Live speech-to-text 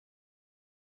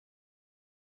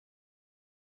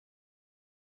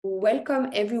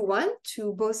Welcome everyone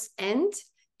to both and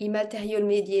Immaterial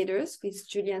Mediators with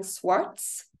Julianne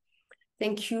Swartz.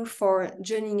 Thank you for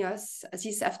joining us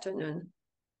this afternoon.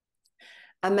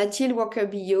 I'm Mathilde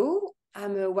Walker-Billot.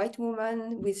 I'm a white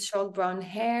woman with short brown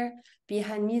hair.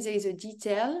 Behind me there is a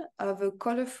detail of a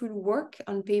colorful work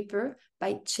on paper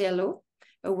by Cello,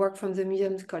 a work from the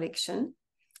museum's collection,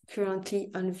 currently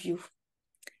on view.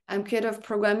 I'm Curator of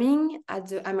Programming at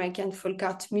the American Folk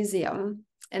Art Museum,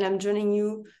 and I'm joining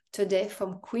you today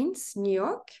from Queens, New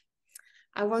York.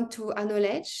 I want to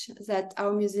acknowledge that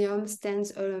our museum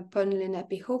stands upon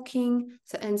Lenapehoking,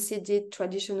 the unceded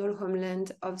traditional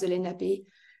homeland of the Lenape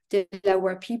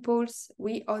Delaware peoples.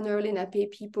 We honor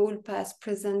Lenape people, past,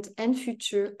 present, and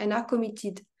future, and are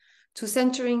committed to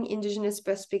centering Indigenous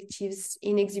perspectives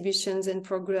in exhibitions and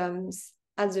programs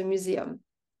at the museum.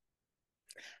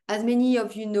 As many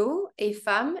of you know,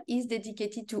 AFAM is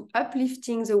dedicated to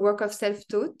uplifting the work of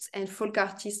self-taught and folk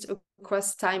artists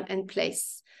across time and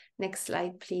place. Next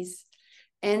slide, please.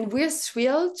 And we're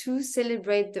thrilled to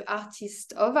celebrate the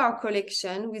artists of our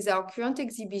collection with our current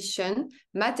exhibition,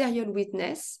 Material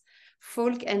Witness,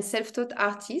 folk and self-taught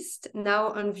artists, now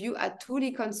on view at 2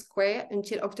 Lincoln Square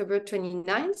until October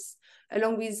 29th,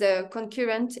 along with a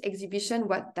concurrent exhibition,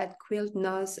 What That Quilt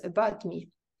Knows About Me.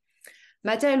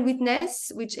 Material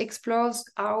Witness, which explores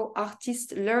how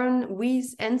artists learn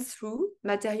with and through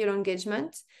material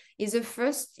engagement, is the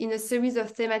first in a series of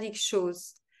thematic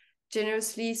shows,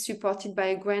 generously supported by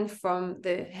a grant from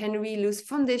the Henry Luce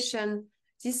Foundation.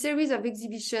 This series of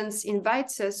exhibitions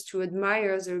invites us to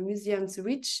admire the museum's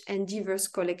rich and diverse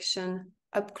collection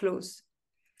up close.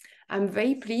 I'm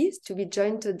very pleased to be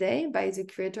joined today by the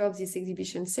curator of this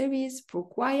exhibition series,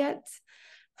 Brooke Wyatt.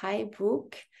 Hi,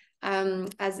 Brooke.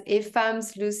 As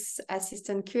AFAM's Luce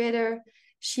assistant curator,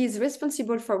 she is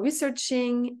responsible for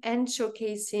researching and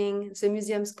showcasing the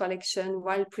museum's collection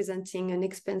while presenting an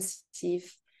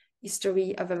expansive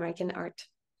history of American art.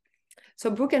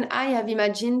 So Brooke and I have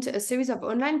imagined a series of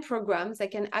online programs that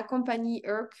can accompany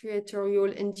her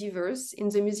curatorial endeavors in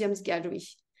the museum's gallery.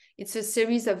 It's a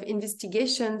series of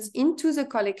investigations into the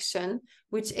collection,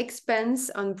 which expands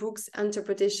on Brooke's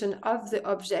interpretation of the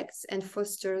objects and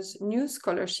fosters new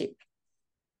scholarship.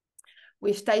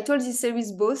 We've titled this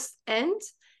series Both and,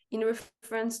 in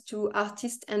reference to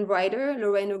artist and writer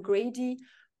Lorraine O'Grady,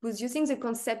 who's using the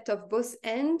concept of both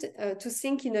and to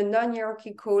think in a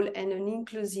non-hierarchical and an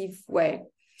inclusive way.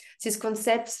 This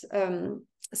concept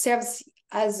serves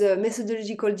as a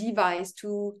methodological device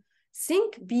to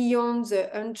think beyond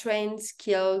the untrained,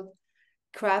 skilled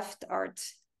craft art,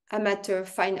 amateur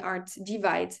fine art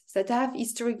divides that have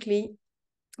historically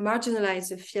marginalized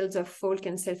the fields of folk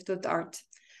and self-taught art.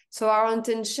 So our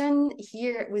intention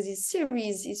here with this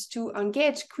series is to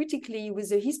engage critically with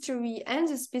the history and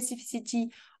the specificity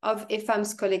of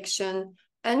AFAM's collection,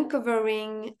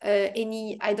 uncovering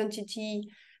any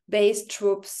identity-based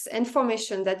tropes and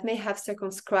formation that may have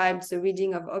circumscribed the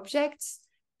reading of objects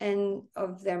and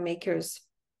of their makers.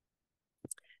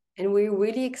 And we're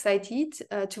really excited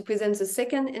to present the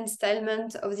second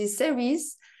installment of this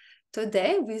series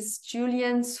today with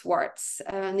Julianne Swartz,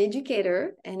 an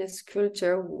educator and a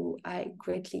sculptor who I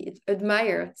greatly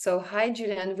admire. So hi,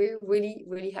 Julianne, we're really,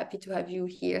 really happy to have you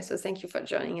here. So thank you for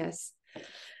joining us.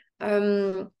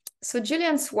 So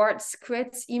Julianne Swartz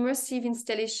creates immersive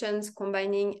installations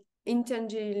combining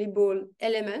intangible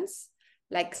elements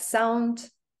like sound,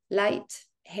 light,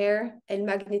 hair, and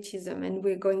magnetism, and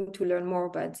we're going to learn more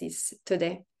about this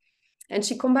today. And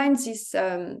she combines these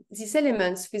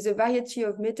elements with a variety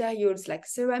of materials like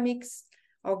ceramics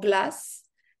or glass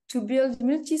to build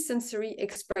multisensory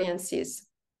experiences.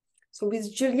 So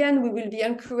with Julianne, we will be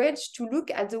encouraged to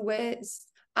look at the ways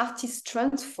artists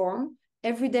transform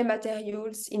everyday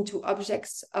materials into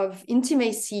objects of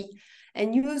intimacy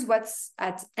and use what's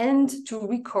at hand to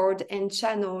record and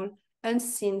channel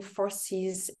unseen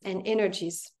forces and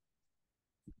energies.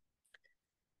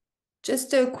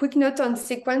 Just a quick note on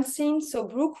sequencing. So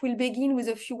Brooke will begin with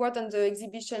a few words on the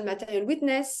exhibition Material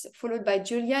Witness, followed by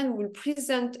Julianne, who will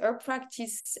present her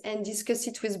practice and discuss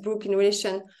it with Brooke in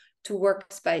relation to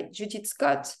works by Judith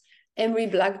Scott, Emery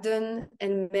Blagdon,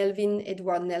 and Melvin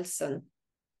Edward Nelson,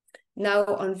 now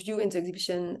on view in the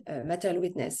exhibition Material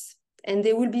Witness. And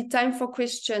there will be time for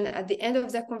questions at the end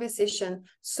of the conversation.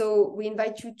 So we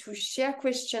invite you to share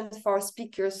questions for our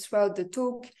speakers throughout the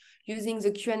talk using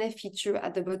the Q&A feature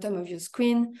at the bottom of your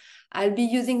screen. I'll be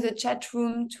using the chat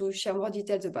room to share more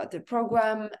details about the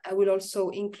program. I will also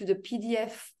include a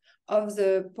PDF of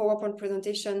the PowerPoint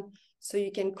presentation so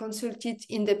you can consult it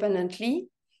independently.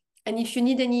 And if you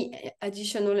need any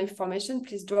additional information,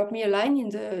 please drop me a line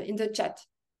in the chat.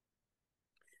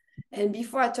 And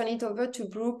before I turn it over to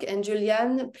Brooke and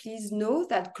Julianne, please know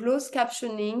that closed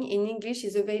captioning in English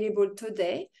is available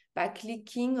today by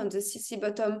clicking on the CC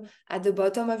button at the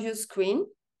bottom of your screen.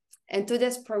 And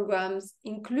today's programs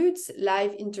includes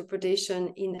live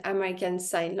interpretation in American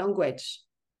Sign Language.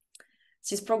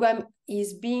 This program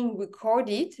is being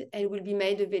recorded and will be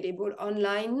made available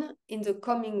online in the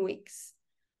coming weeks.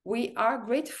 We are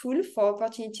grateful for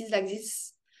opportunities like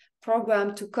this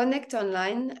program to connect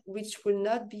online, which will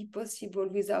not be possible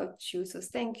without you. So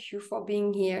thank you for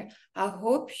being here. I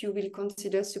hope you will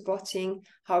consider supporting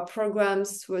our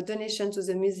programs through a donation to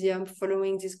the museum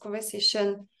following this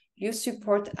conversation. Your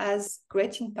support has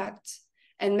great impact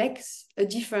and makes a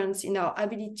difference in our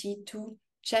ability to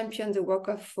champion the work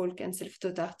of folk and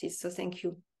self-taught artists. So thank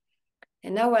you.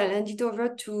 And now I'll hand it over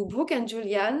to Brooke and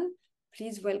Julianne.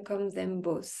 Please welcome them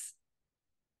both.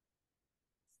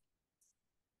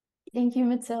 Thank you,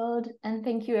 Mathilde, and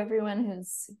thank you everyone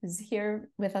who's here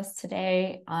with us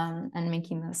today and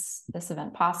making this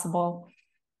event possible.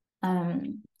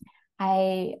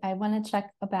 I want to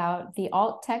check about the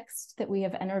alt text that we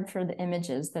have entered for the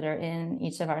images that are in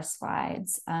each of our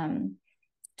slides,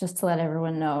 just to let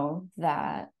everyone know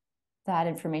that that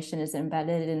information is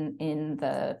embedded in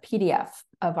the PDF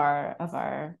of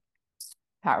our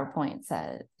PowerPoints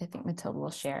that I think Mathilde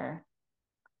will share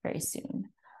very soon.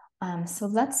 So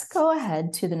let's go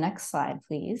ahead to the next slide,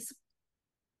 please.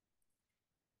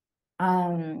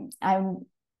 I'm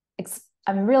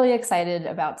really excited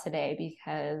about today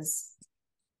because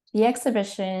the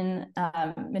exhibition,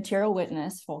 Material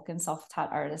Witness, Folk and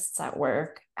Self-Taught Artists at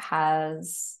Work,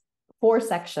 has 4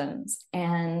 sections.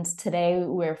 And today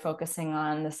we're focusing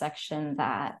on the section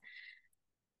that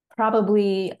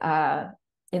probably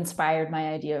inspired my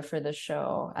idea for the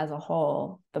show as a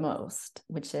whole the most,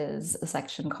 which is a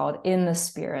section called In the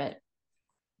Spirit.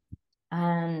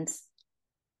 And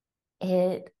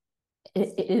it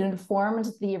informed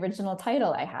the original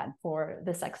title I had for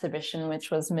this exhibition,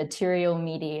 which was Material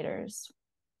Mediators,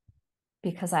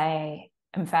 because I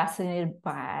am fascinated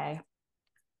by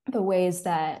the ways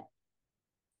that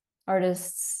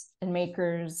artists and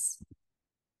makers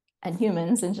and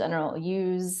humans in general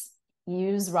use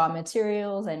raw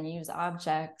materials and use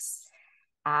objects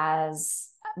as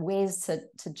ways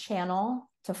to channel,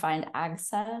 to find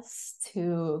access,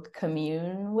 to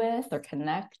commune with or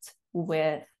connect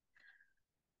with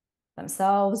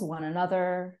themselves, one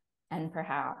another, and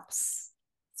perhaps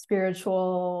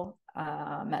spiritual,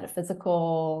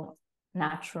 metaphysical,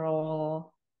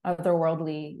 natural,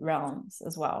 otherworldly realms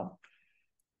as well.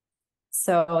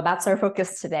 So that's our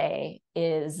focus today,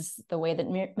 is the way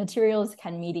that materials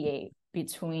can mediate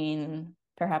between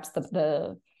perhaps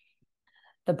the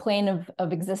plane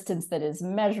of existence that is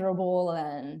measurable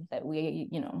and that we,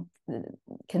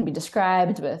 can be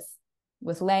described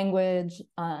with language,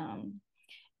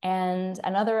 and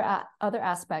other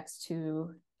aspects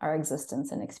to our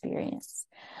existence and experience.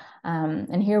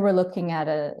 And here we're looking at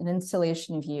an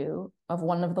installation view of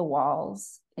one of the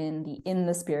walls in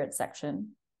the Spirit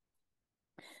section,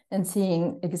 and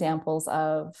seeing examples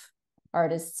of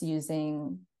artists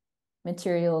using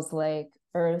materials like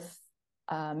earth,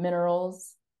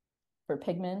 minerals for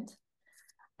pigment,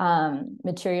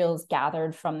 materials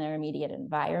gathered from their immediate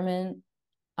environment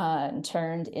and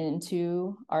turned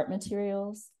into art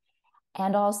materials,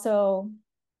 and also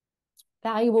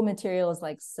valuable materials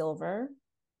like silver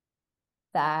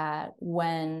that,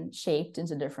 when shaped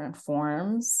into different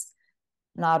forms,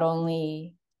 not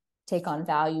only take on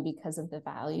value because of the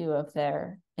value of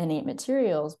their innate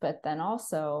materials, but then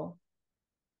also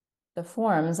the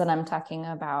forms. And I'm talking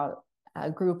about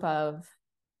a group of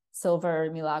silver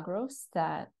milagros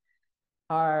that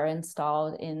are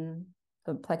installed in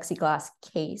the plexiglass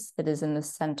case that is in the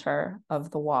center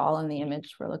of the wall in the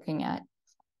image we're looking at.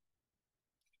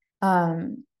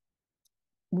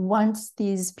 Once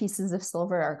these pieces of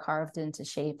silver are carved into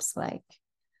shapes like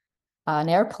an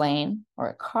airplane or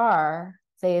a car,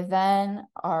 they then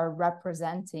are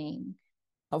representing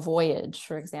a voyage,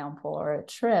 for example, or a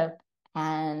trip,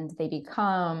 and they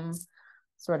become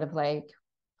sort of like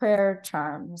prayer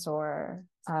charms or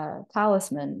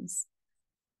talismans,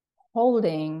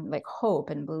 holding like hope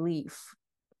and belief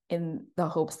in the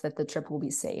hopes that the trip will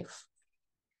be safe.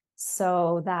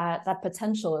 So that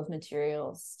potential of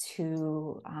materials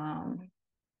to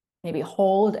maybe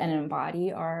hold and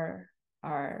embody our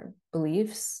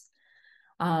beliefs,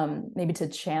 maybe to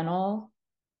channel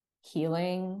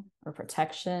healing or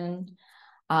protection,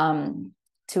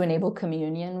 to enable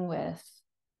communion with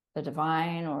the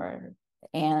divine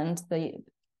and the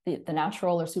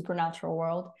natural or supernatural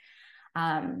world,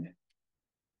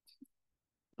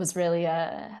 is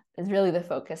really the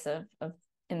focus of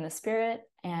In the Spirit.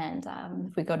 And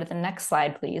if we go to the next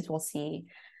slide, please, we'll see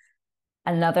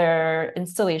another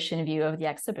installation view of the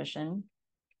exhibition.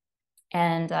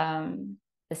 And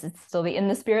this is still the In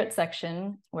the Spirit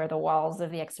section, where the walls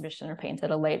of the exhibition are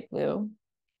painted a light blue.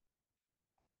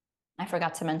 I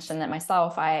forgot to mention that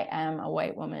myself, I am a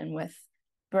white woman with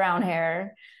brown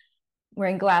hair,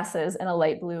 wearing glasses, and a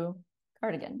light blue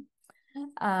cardigan.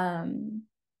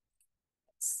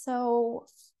 So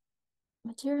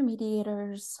material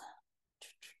mediators.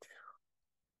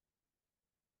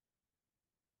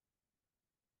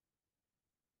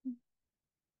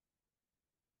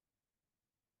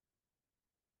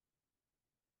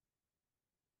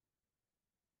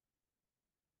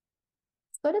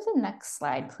 Let's go to the next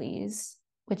slide, please,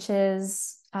 which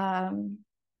is a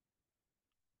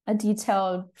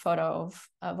detailed photo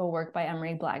of a work by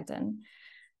Emery Blagdon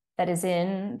that is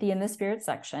in the Spirit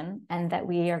section, and that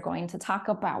we are going to talk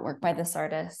about work by this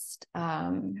artist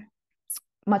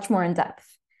much more in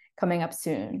depth coming up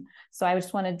soon. So I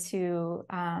just wanted to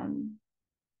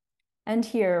end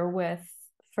here with,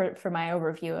 for my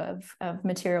overview of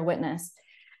Material Witness,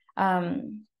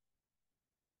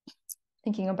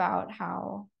 thinking about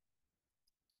how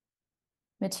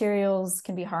materials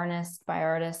can be harnessed by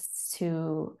artists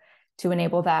to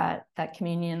enable that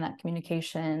communion, that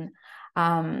communication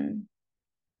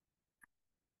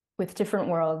with different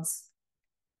worlds,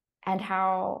 and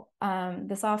how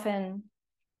this often,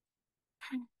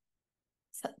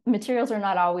 materials are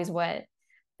not always the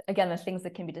things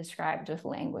that can be described with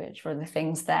language, or the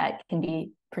things that can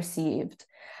be perceived.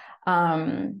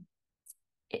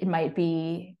 It might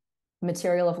be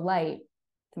material of light,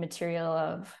 the material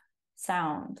of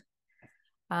sound,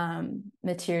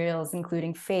 materials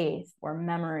including faith or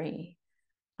memory.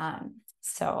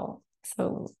 So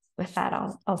with that,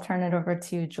 I'll turn it over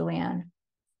to Julianne.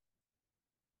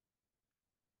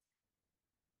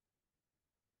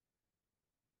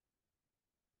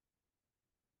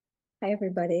 Hi,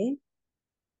 everybody.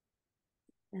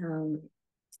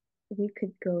 We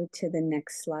could go to the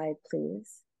next slide,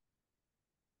 please.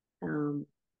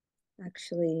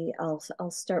 Actually, I'll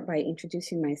start by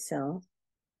introducing myself.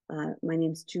 My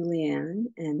name's Julianne,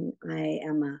 and I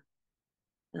am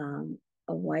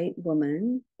a white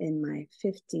woman in my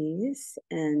 50s,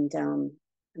 and I'm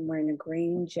wearing a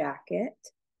green jacket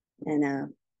and a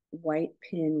white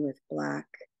pin with black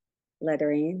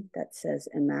lettering that says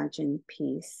 "Imagine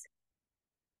Peace."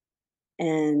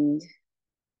 And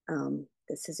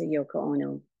this is a Yoko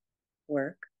Ono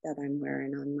work that I'm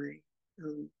wearing on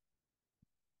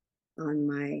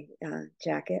my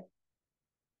jacket.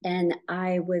 And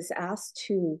I was asked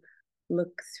to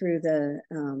look through the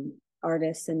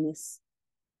artists in this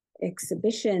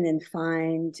exhibition and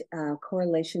find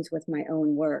correlations with my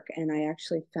own work. And I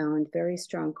actually found very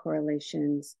strong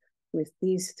correlations with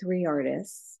these three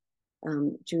artists,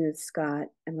 Judith Scott,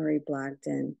 Emery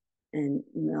Blagdon, and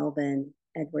Melvin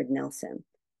Edward Nelson.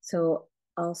 So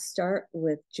I'll start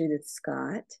with Judith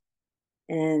Scott,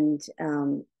 and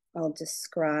I'll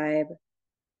describe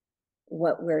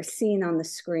what we're seeing on the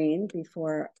screen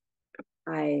before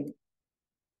I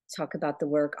talk about the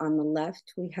work. On the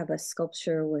left, we have a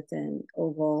sculpture with an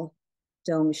oval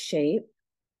dome shape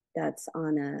that's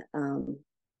on a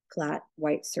flat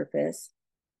white surface,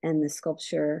 and the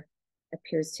sculpture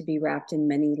appears to be wrapped in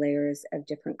many layers of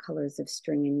different colors of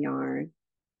string and yarn.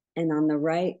 And on the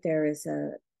right, there is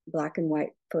a black and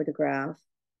white photograph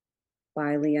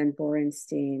by Leon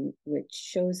Borenstein, which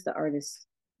shows the artist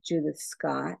Judith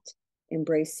Scott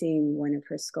embracing one of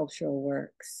her sculptural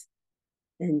works.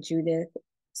 And Judith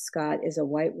Scott is a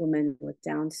white woman with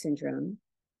Down syndrome.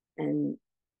 And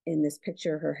in this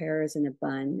picture, her hair is in a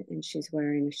bun, and she's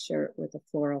wearing a shirt with a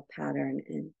floral pattern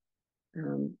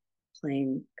and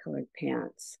plain colored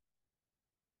pants.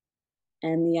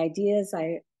 And the ideas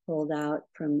I pulled out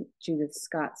from Judith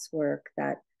Scott's work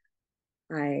that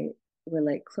I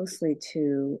relate closely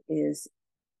to is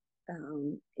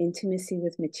intimacy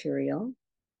with material,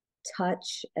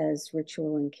 touch as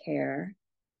ritual and care,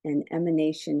 and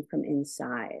emanation from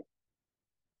inside.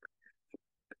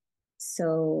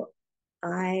 So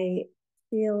I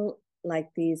feel like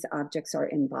these objects are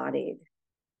embodied,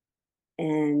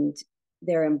 and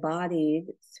they're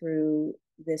embodied through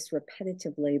this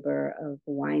repetitive labor of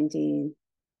winding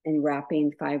and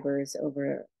wrapping fibers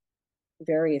over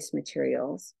various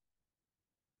materials.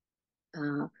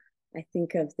 I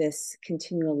think of this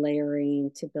continual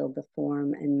layering to build the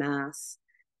form and mass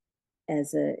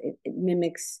as it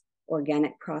mimics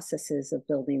organic processes of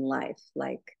building life,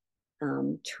 like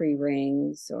tree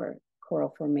rings or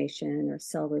coral formation or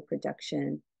cell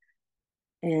reproduction.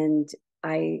 And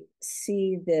I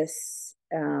see this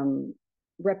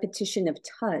repetition of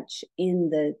touch in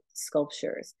the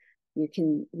sculptures. You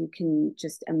can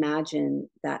just imagine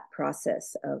that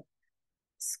process of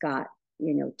Scott,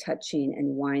 touching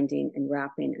and winding and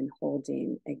wrapping and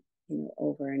holding,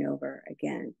 over and over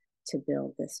again to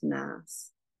build this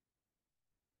mass.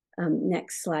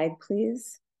 Next slide,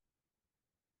 please.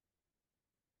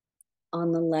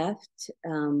 On the left,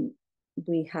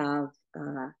 we have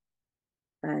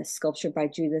a sculpture by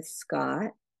Judith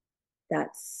Scott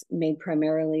that's made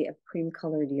primarily of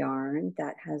cream-colored yarn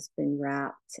that has been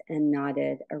wrapped and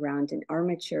knotted around an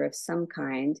armature of some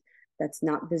kind that's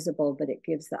not visible, but it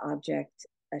gives the object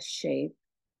a shape,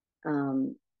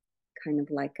 kind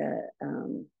of like a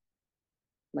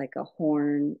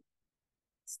horn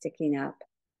sticking up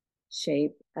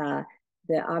shape.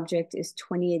 The object is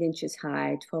 28 inches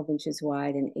high, 12 inches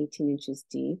wide, and 18 inches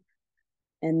deep.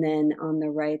 And then on the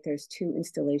right, there's 2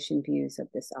 installation views of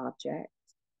this object.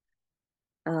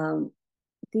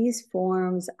 These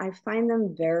forms, I find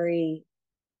them very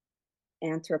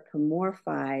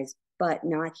anthropomorphized, but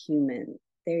not human.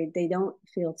 They don't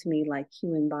feel to me like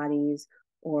human bodies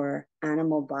or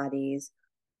animal bodies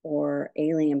or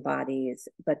alien bodies,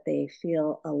 but they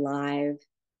feel alive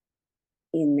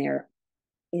in their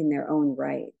own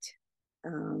right.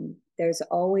 There's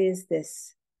always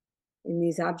this, in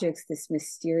these objects, this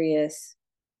mysterious,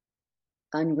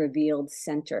 unrevealed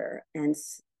center, and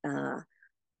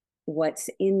what's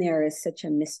in there is such a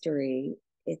mystery.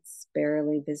 It's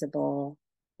barely visible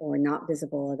or not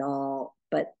visible at all,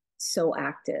 but so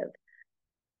active.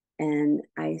 And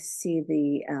I see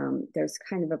there's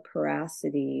kind of a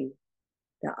porosity.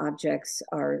 The objects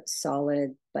are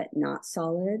solid, but not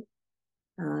solid.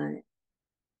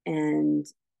 And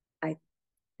I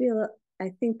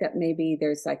think that maybe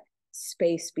there's like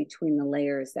space between the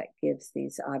layers that gives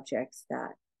these objects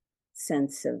that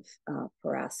sense of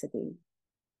porosity.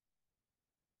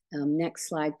 Next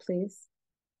slide, please.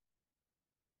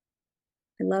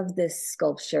 I love this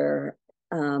sculpture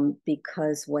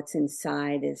because what's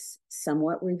inside is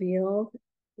somewhat revealed.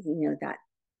 That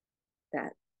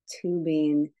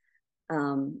tubing.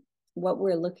 What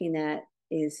we're looking at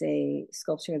is a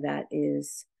sculpture that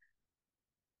is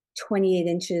 28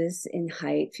 inches in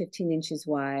height, 15 inches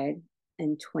wide,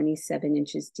 and 27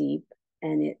 inches deep.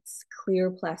 And it's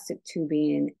clear plastic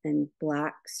tubing and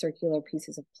black circular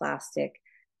pieces of plastic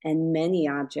and many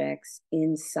objects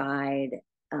inside,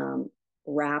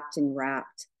 wrapped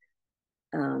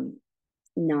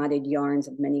knotted yarns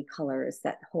of many colors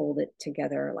that hold it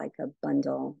together like a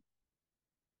bundle.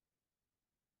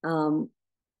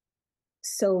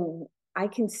 So I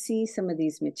can see some of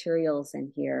these materials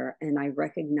in here and I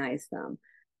recognize them.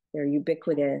 They're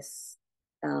ubiquitous,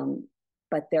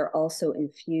 but they're also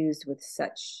infused with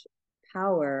such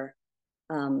power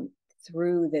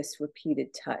through this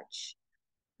repeated touch.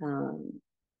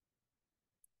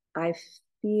 I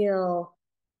feel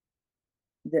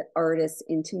the artist's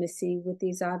intimacy with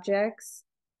these objects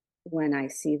when I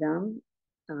see them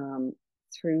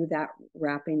through that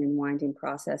wrapping and winding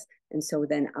process. And so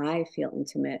then I feel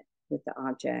intimate with the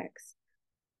objects.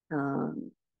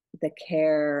 The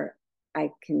care, I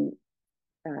can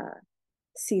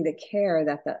see the care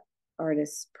that the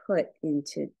artists put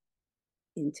into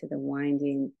the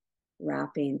winding,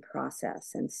 wrapping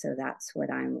process. And so that's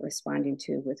what I'm responding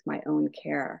to with my own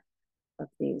care of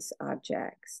these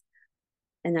objects.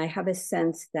 And I have a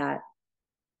sense that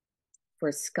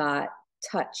for Scott,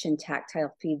 touch and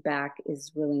tactile feedback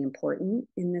is really important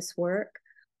in this work.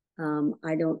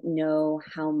 I don't know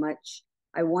how much,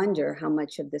 I wonder how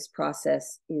much of this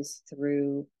process is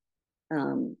through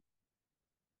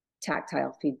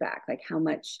tactile feedback, like how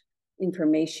much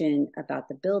information about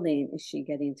the building is she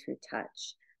getting through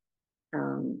touch,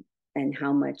 and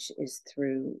how much is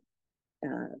through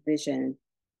vision.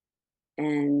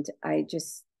 And I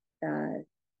just,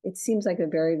 it seems like a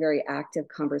very, very active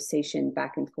conversation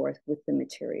back and forth with the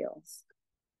materials.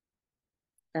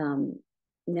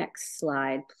 Next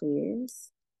slide,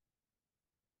 please.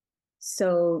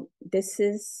 So this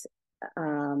is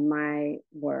my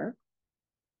work,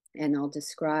 and I'll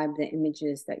describe the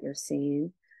images that you're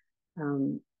seeing.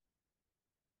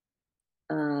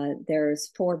 There's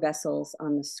 4 vessels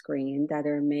on the screen that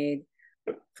are made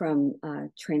from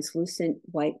translucent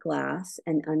white glass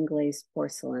and unglazed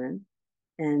porcelain.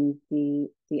 And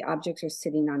the objects are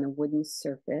sitting on a wooden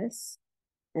surface.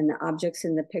 And the objects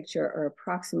in the picture are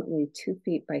approximately 2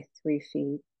 feet by 3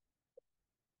 feet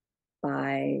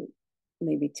by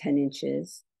maybe 10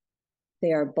 inches.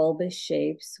 They are bulbous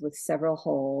shapes with several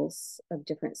holes of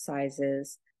different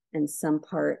sizes, and some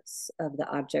parts of the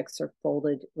objects are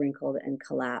folded, wrinkled, and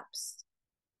collapsed.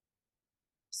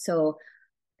 So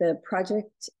the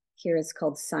project here is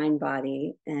called Sign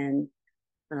Body, and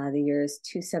the year is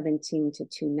 217 to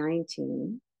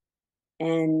 219.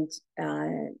 And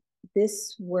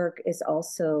this work is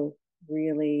also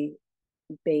really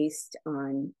based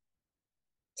on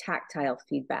tactile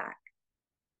feedback.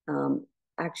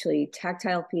 Actually,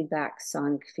 tactile feedback,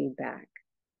 sonic feedback.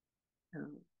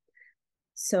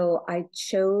 So I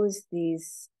chose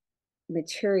these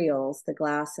materials, the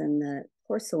glass and the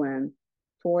porcelain,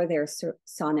 for their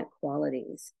sonic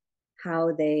qualities,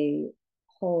 how they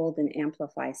hold and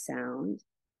amplify sound,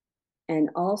 and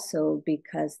also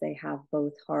because they have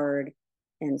both hard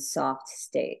and soft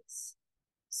states.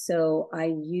 So I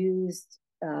used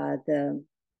the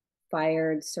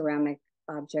fired ceramic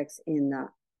objects in the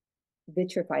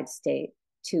vitrified state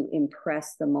to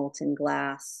impress the molten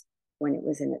glass when it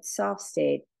was in its soft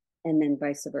state, and then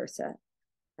vice versa.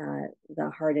 The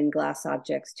hardened glass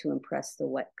objects to impress the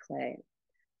wet clay.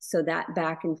 So that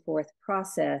back and forth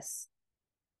process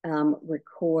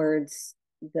records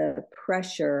the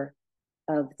pressure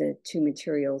of the two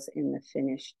materials in the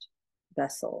finished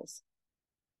vessels.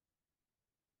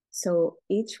 So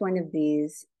each one of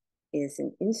these is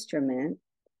an instrument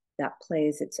that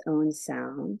plays its own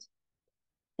sound.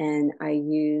 And I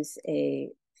use a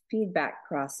feedback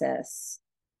process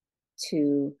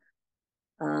to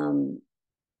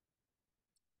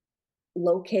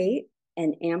locate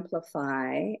and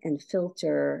amplify and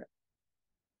filter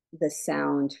the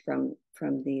sound from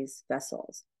these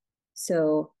vessels.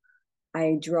 So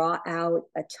I draw out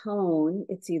a tone.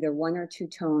 It's either one or two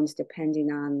tones, depending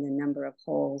on the number of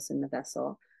holes in the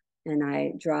vessel. And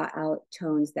I draw out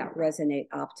tones that resonate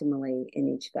optimally in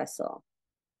each vessel.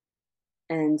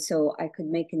 And so I could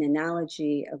make an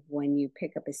analogy of when you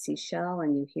pick up a seashell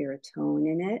and you hear a tone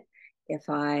in it.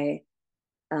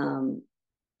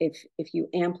 If you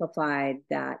amplified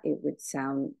that, it would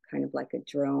sound kind of like a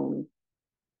drone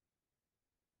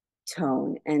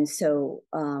tone. And so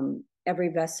every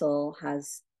vessel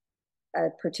has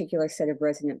a particular set of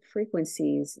resonant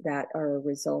frequencies that are a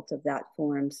result of that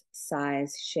form's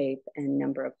size, shape, and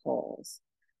number of holes.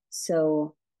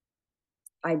 So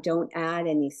I don't add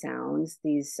any sounds.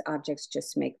 These objects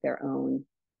just make their own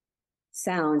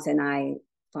sounds, and I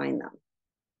find them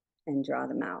and draw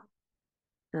them out.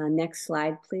 Next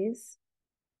slide, please.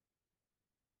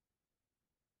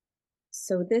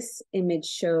 So this image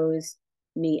shows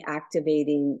me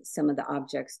activating some of the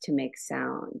objects to make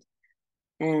sound.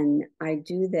 And I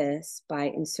do this by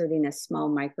inserting a small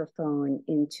microphone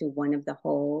into one of the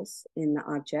holes in the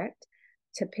object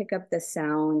to pick up the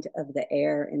sound of the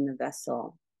air in the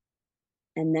vessel.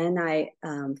 And then I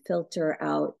filter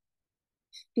out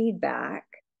feedback.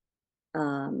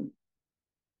 And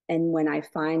when I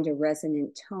find a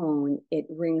resonant tone, it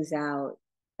rings out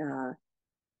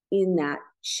in that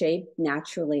shape,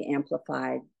 naturally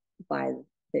amplified by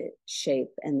the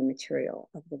shape and the material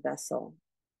of the vessel.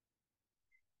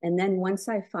 And then once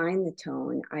I find the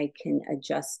tone, I can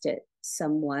adjust it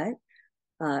somewhat,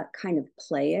 kind of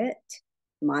play it,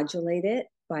 modulate it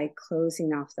by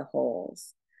closing off the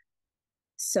holes.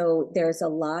 So there's a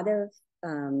lot of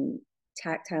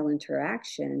tactile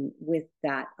interaction with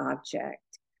that object.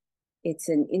 It's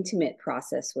an intimate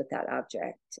process with that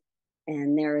object.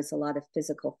 And there is a lot of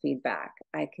physical feedback.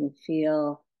 I can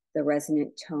feel the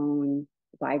resonant tone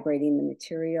vibrating the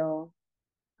material.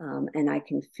 And I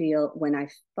can feel when I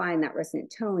find that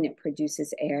resonant tone, it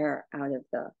produces air out of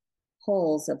the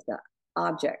holes of the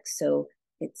object. So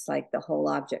it's like the whole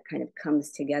object kind of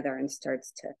comes together and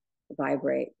starts to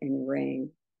vibrate and ring.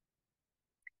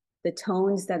 The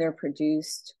tones that are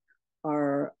produced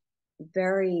are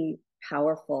very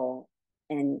powerful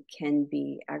and can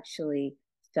be actually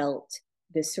felt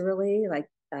viscerally, like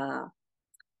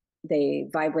they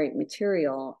vibrate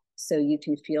material, so you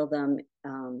can feel them.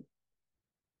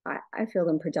 I feel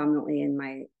them predominantly in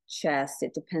my chest.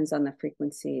 It depends on the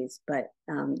frequencies, but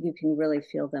you can really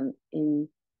feel them in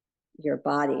your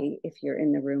body if you're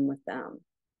in the room with them.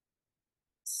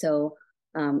 So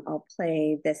I'll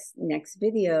play this next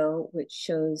video, which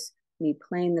shows me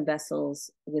playing the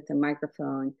vessels with a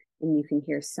microphone, and you can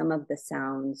hear some of the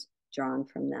sounds drawn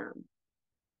from them.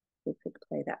 If we could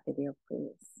play that video,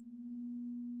 please.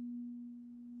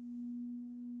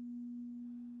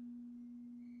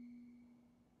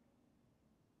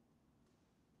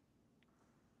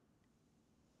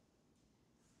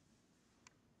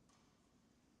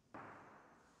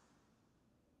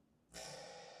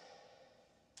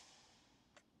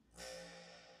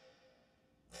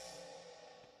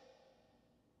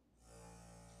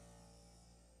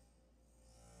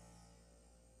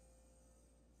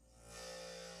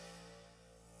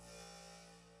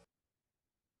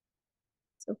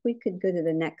 So if we could go to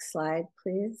the next slide,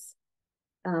 please.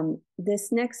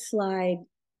 This next slide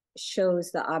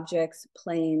shows the objects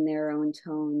playing their own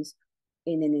tones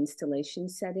in an installation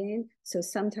setting. So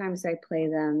sometimes I play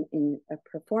them in a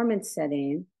performance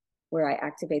setting where I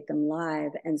activate them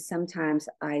live, and sometimes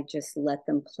I just let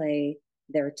them play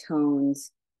their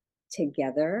tones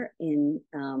together in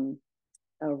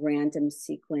a random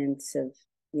sequence of,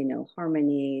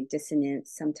 harmony,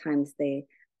 dissonance. Sometimes they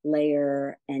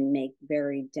layer and make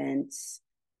very dense,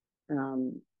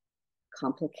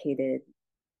 complicated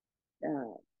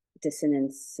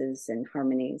dissonances and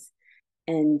harmonies.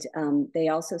 And they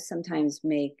also sometimes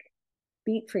make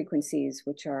beat frequencies,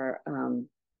 which are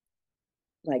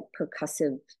like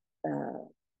percussive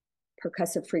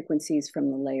frequencies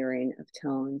from the layering of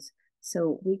tones.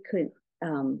 So we could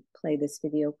play this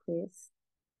video, please.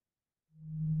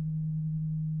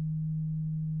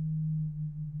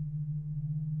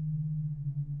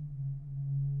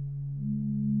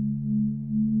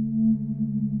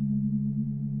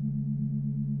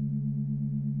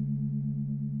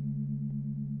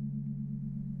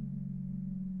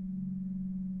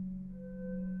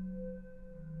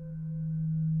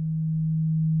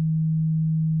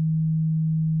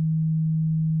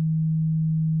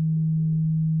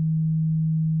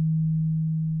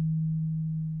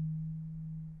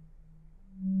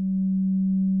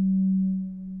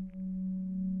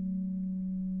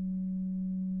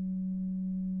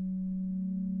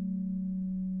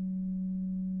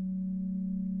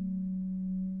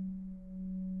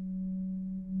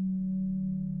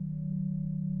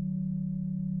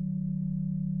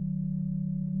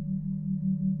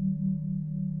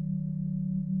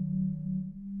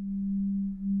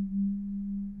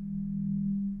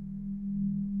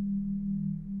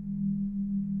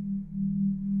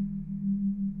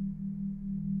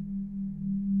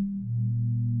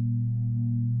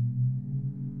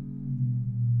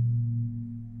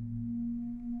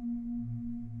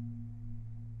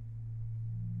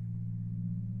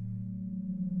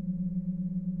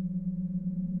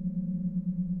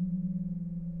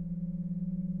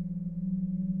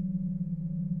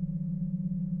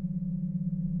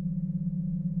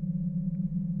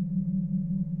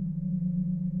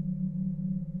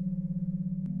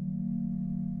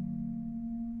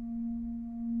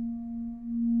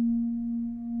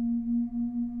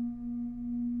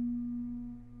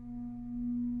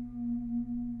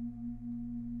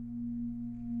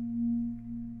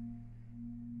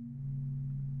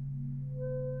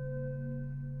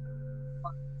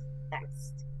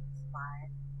 Next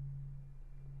slide.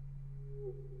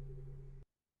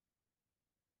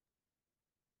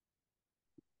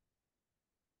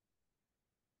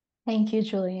 Thank you,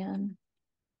 Julianne.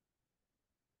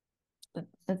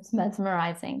 It's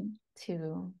mesmerizing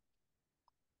to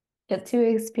get to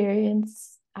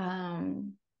experience,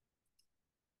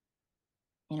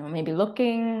 maybe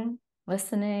looking,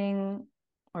 listening,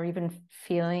 or even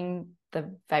feeling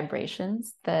the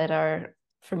vibrations that are,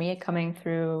 for me, coming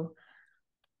through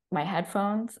my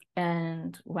headphones.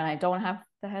 And when I don't have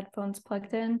the headphones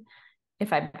plugged in,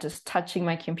 if I'm just touching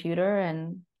my computer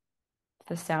and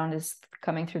the sound is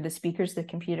coming through the speakers, the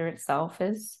computer itself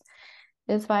is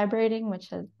vibrating,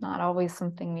 which is not always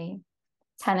something we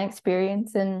can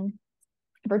experience in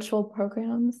virtual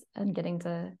programs. And getting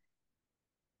to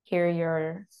hear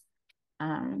you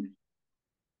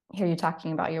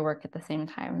talking about your work at the same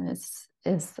time is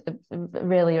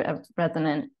really a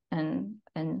resonant and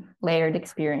layered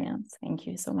experience. Thank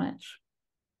you so much.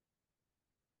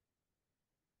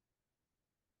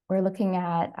 We're looking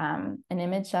at an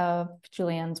image of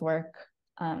Julianne's work,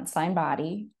 Sign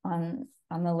Body, on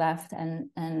the left,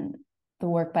 and the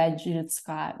work by Judith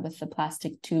Scott with the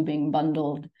plastic tubing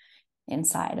bundled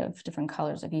inside of different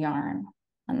colors of yarn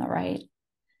on the right.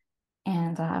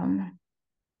 And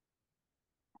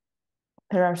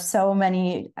there are so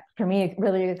many, for me,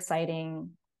 really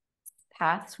exciting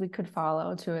paths we could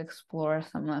follow to explore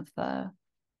some of the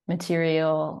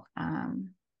material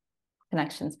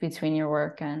connections between your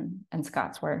work and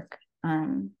Scott's work.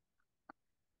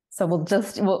 So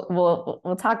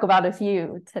we'll talk about a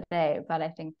few today, but I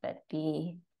think that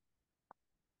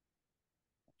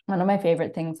one of my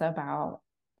favorite things about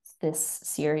this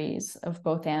series of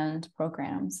both and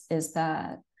programs is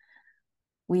that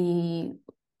we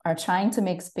are trying to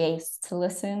make space to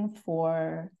listen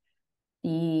for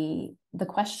the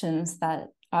questions that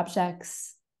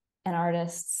objects and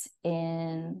artists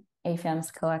in AFAM's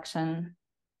collection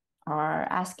are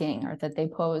asking, or that they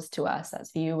pose to us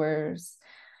as viewers,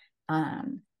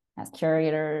 as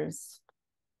curators,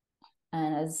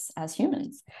 and as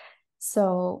humans.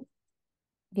 So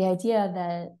the idea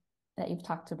that that you've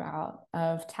talked about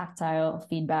of tactile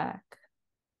feedback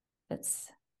that's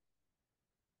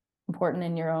important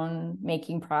in your own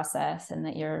making process, and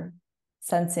that you're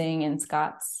sensing in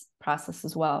Scott's process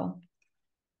as well,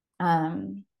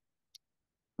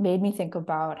 made me think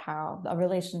about how a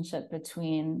relationship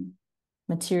between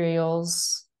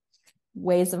materials,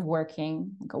 ways of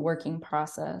working, like a working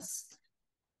process,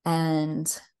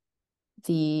 and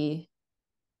the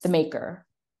maker,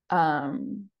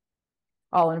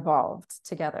 all involved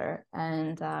together.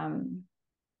 And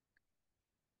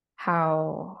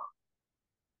how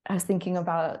I was thinking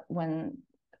about when,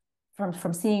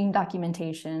 from seeing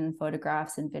documentation,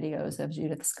 photographs, and videos of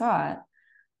Judith Scott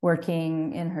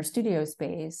working in her studio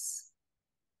space,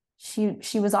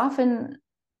 she was often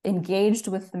engaged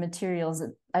with the materials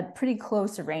at pretty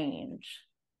close range.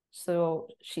 So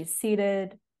she's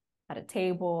seated at a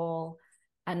table,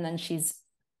 and then she's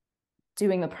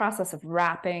doing the process of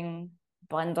wrapping,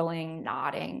 bundling,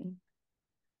 knotting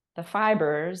the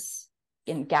fibers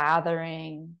in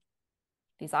gathering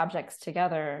these objects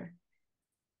together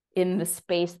in the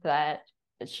space that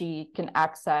she can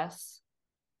access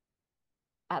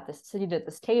at this seated at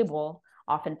this table,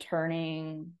 often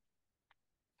turning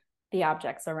the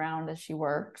objects around as she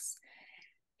works,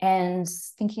 and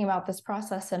thinking about this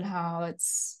process and how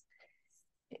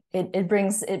it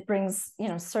brings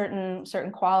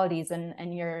certain qualities,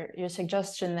 and your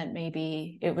suggestion that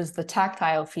maybe it was the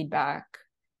tactile feedback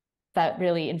that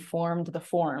really informed the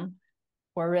form,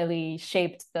 or really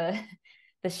shaped the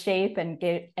shape, and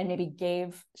maybe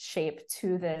gave shape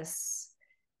to this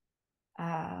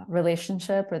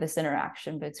relationship, or this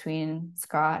interaction between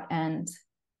Scott and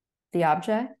the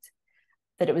object,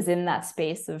 that it was in that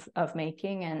space of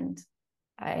making. And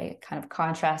I kind of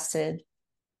contrasted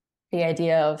the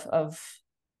idea of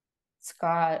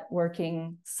Scott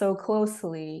working so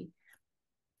closely.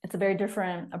 It's a very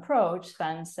different approach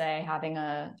than, say, having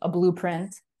a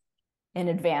blueprint in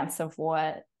advance of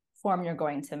what form you're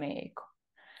going to make.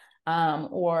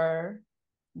 Or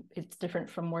it's different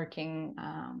from working,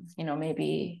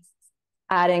 maybe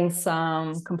adding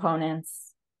some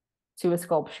components to a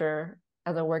sculpture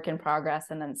as a work in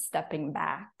progress, and then stepping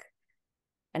back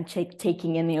and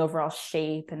taking in the overall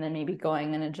shape, and then maybe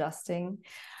going and adjusting.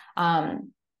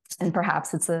 And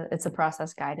perhaps it's a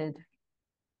process guided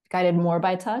more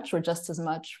by touch, or just as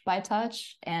much by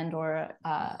touch, and or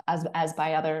as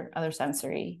by other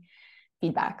sensory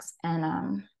feedbacks.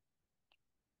 And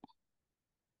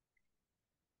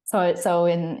so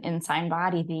in Sign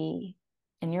Body,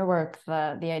 in your work,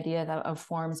 the idea of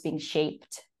forms being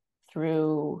shaped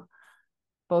through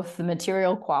both the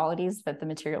material qualities that the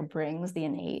material brings, the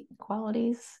innate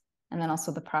qualities, and then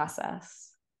also the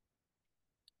process.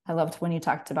 I loved when you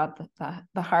talked about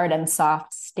the hard and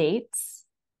soft states.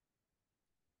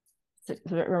 It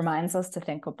reminds us to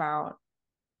think about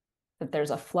that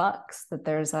there's a flux, that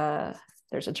there's a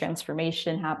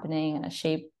transformation happening, and a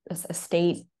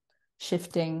state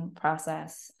shifting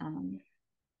process.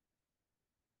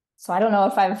 So I don't know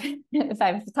if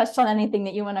I've touched on anything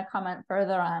that you want to comment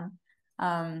further on.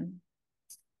 I'll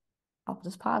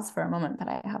just pause for a moment, but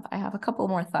I have a couple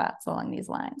more thoughts along these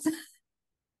lines.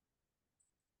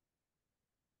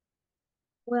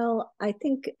 Well, I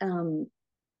think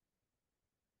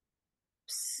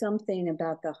something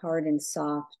about the hard and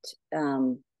soft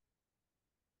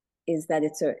is that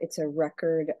it's a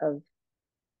record of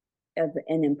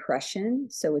an impression.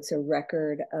 So it's a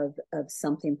record of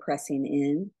something pressing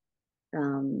in.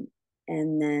 And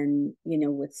then,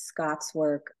 with Scott's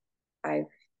work, I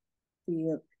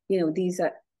feel, these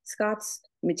are Scott's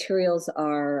materials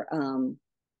are,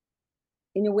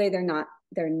 in a way,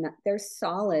 they're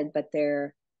solid, but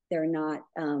they're not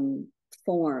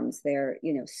forms. They're,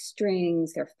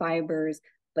 strings, they're fibers,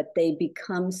 but they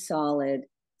become solid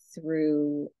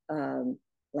through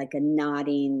like a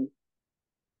knotting,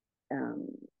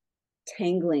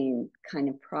 tangling kind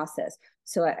of process.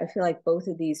 So I feel like both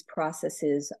of these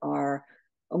processes are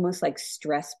almost like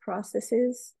stress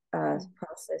processes,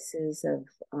 processes of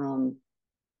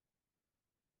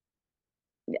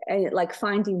like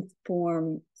finding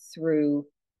form through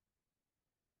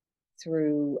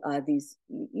these,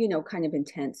 kind of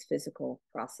intense physical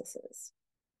processes.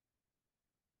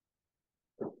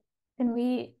 Can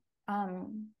we,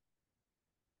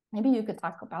 maybe you could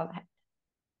talk about,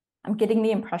 I'm getting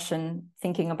the impression,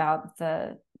 thinking about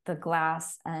the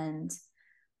glass and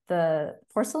the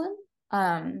porcelain,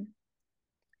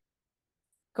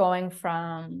 going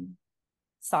from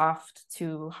soft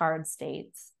to hard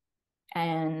states,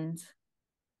 and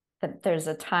that there's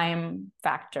a time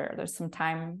factor, there's some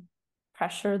time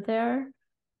pressure there.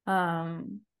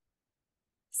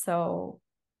 So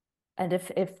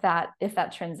if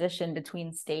that transition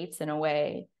between states, in a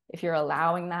way, if you're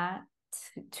allowing that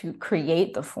to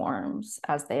create the forms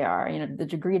as they are, you know, the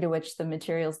degree to which the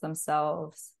materials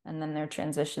themselves and then their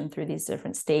transition through these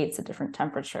different states at different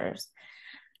temperatures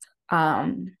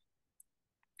kind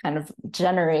of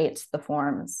generate the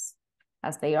forms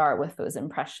as they are with those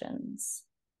impressions.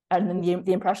 And then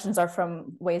the impressions are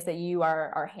from ways that you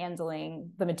are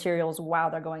handling the materials while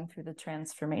they're going through the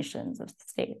transformations of the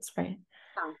states, right?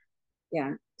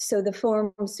 Yeah. So the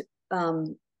forms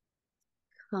come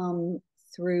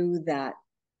through that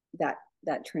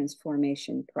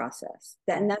transformation process.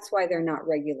 And that's why they're not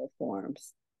regular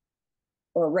forms,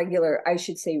 or regular, I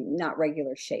should say, not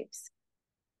regular shapes.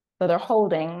 So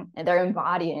they're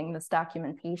embodying this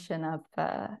documentation of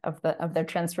their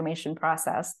transformation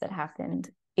process that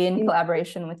happened in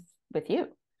collaboration with you.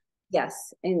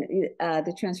 Yes, and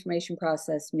the transformation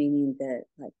process, meaning the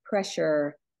like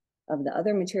pressure of the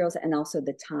other materials, and also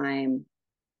the time,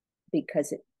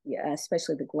 because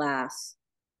especially the glass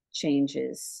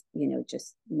changes, you know,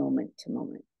 just moment to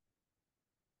moment.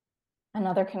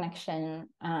 Another connection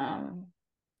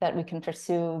that we can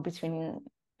pursue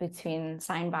between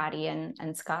Sign Body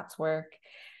and Scott's work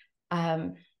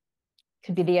could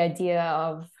be the idea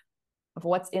of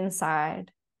what's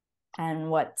inside and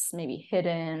what's maybe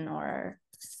hidden or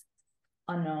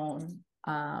unknown,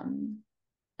 and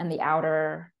the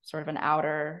outer, sort of an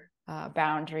outer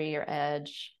boundary or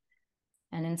edge.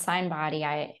 And in Sign Body,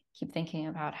 I keep thinking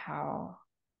about how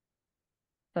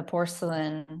the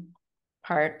porcelain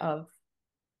part of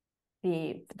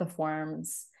the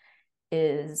forms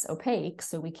is opaque,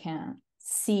 so we can't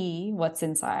see what's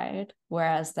inside,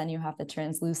 whereas then you have the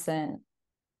translucent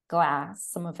glass.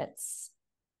 Some of it's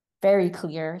very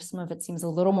clear, some of it seems a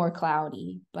little more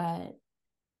cloudy, but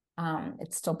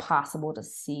it's still possible to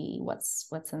see what's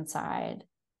inside.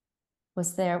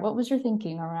 What was your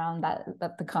thinking around that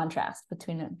the contrast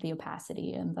between the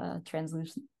opacity and the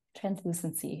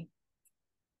translucency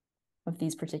of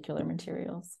these particular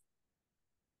materials?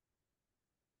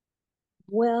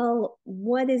 Well,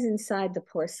 what is inside the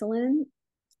porcelain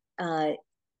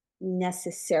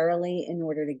necessarily, in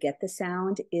order to get the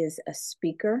sound, is a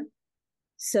speaker.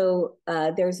 So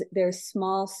there's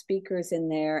small speakers in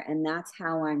there, and that's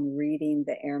how I'm reading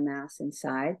the air mass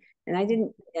inside. And I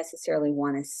didn't necessarily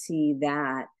want to see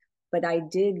that, but I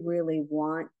did really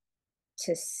want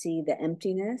to see the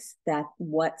emptiness, that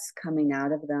what's coming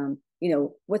out of them, you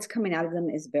know, what's coming out of them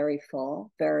is very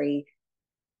full, very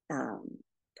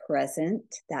present.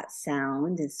 That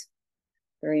sound is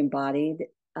very embodied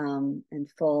and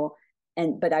full.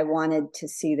 But I wanted to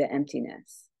see the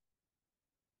emptiness,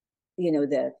 you know,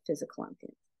 the physical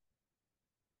emptiness.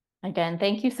 Again,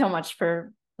 thank you so much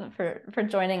for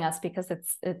joining us, because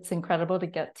it's incredible to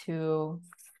get to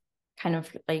kind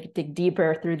of like dig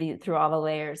deeper through all the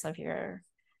layers of your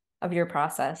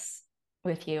process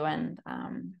with you. And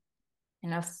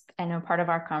I know part of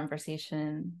our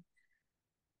conversation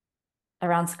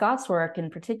around Scott's work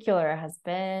in particular has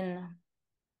been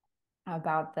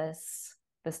about this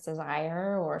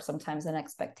desire, or sometimes an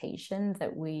expectation,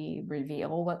 that we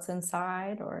reveal what's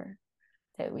inside, or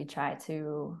that we try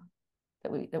to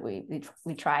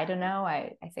know.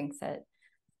 I think that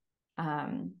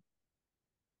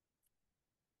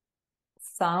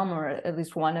some, or at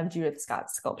least one of Judith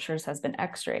Scott's sculptures has been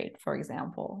X-rayed, for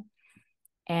example.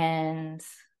 And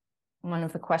one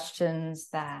of the questions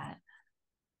that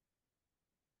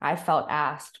I felt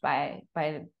asked by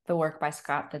the work by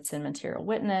Scott that's in Material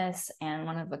Witness, and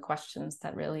one of the questions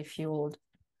that really fueled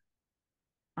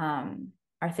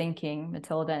our thinking,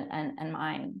 Matilda and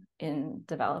mine, in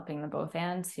developing the Both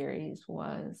And series,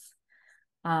 was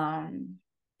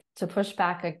to push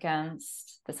back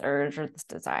against this urge or this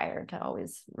desire to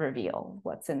always reveal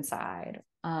what's inside,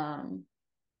 and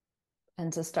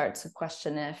to start to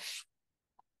question if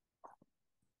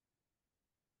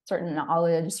certain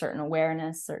knowledge, certain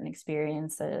awareness, certain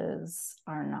experiences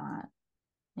are not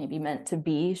maybe meant to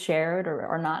be shared, or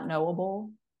are not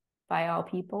knowable by all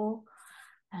people.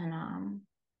 And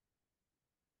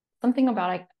something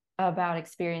about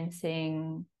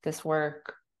experiencing this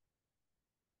work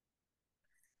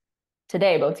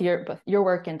today, both your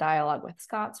work in dialogue with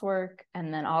Scott's work,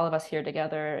 and then all of us here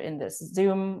together in this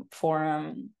Zoom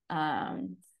forum,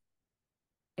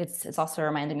 it's also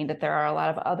reminded me that there are a lot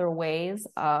of other ways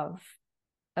of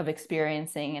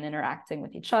experiencing and interacting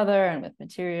with each other and with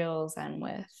materials and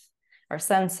with our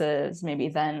senses, maybe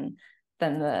than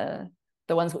the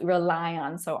ones we rely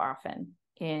on so often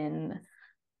in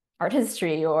art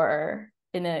history or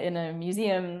in a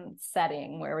museum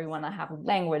setting where we want to have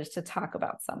language to talk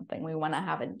about something. We want to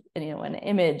have an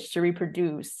image to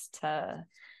reproduce, to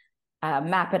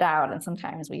map it out, and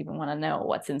sometimes we even want to know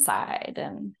what's inside.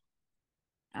 And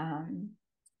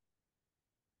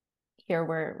here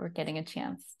we're getting a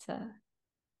chance to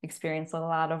experience a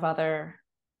lot of other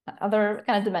kind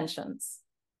of dimensions.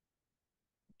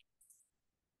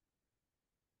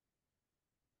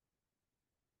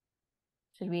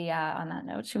 Should we, on that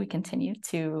note, should we continue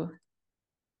to?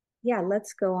 Yeah,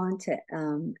 let's go on to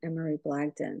Emery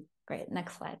Blagdon. Great.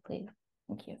 Next slide, please.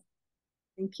 Thank you.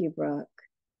 Thank you, Brooke.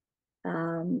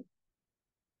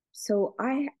 So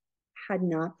I had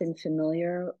not been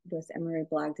familiar with Emery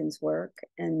Blagdon's work.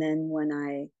 And then when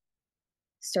I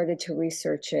started to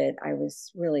research it, I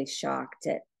was really shocked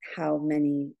at how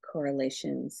many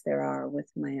correlations there are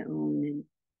with my own,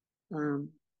 and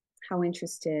how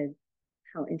interesting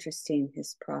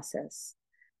his process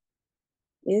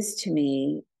is to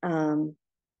me.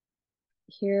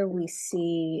 Here we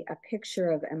see a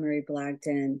picture of Emery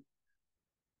Blagdon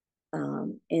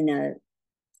in a,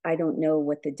 I don't know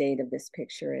what the date of this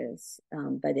picture is,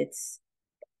 but it's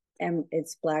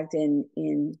Blagdon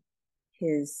in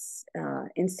his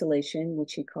installation,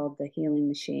 which he called the Healing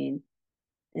Machine.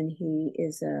 And he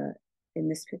is in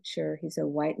this picture, he's a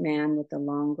white man with a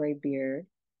long gray beard.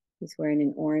 He's wearing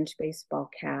an orange baseball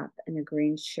cap and a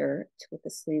green shirt with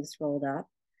the sleeves rolled up.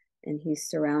 And he's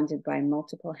surrounded by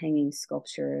multiple hanging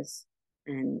sculptures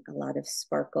and a lot of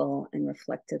sparkle and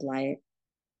reflected light.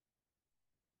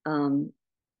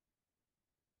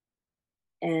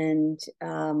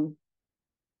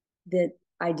 The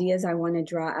ideas I want to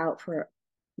draw out for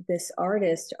this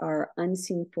artist are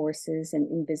unseen forces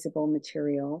and invisible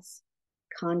materials,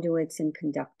 conduits and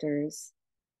conductors,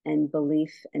 and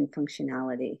belief and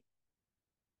functionality.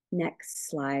 Next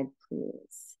slide,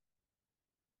 please.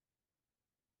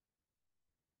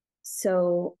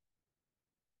 So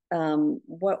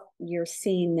what you're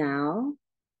seeing now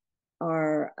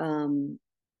are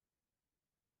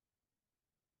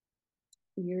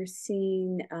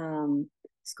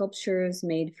sculptures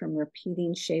made from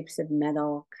repeating shapes of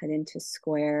metal cut into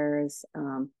squares.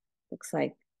 Looks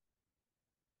like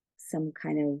some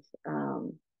kind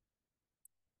of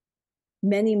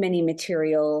many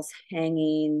materials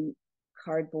hanging,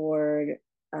 cardboard,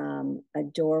 a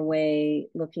doorway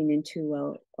looking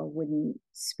into a wooden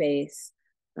space,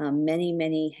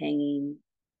 many hanging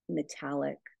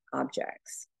metallic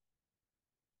objects.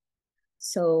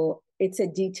 So it's a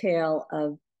detail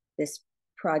of this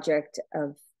project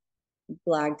of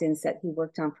Blagdon's that he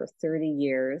worked on for 30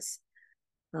 years,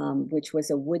 which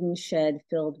was a wooden shed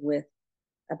filled with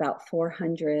about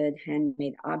 400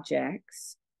 handmade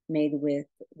objects made with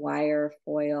wire,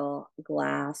 foil,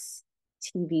 glass,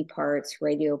 TV parts,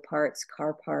 radio parts,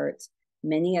 car parts,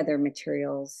 many other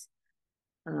materials.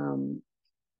 And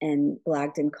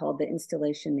Blagdon called the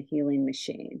installation the Healing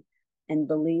Machine and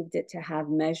believed it to have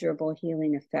measurable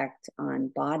healing effect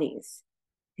on bodies,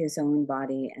 his own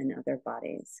body and other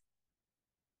bodies.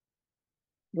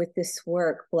 With this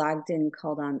work, Blagdon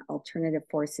called on alternative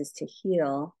forces to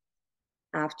heal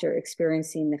after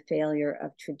experiencing the failure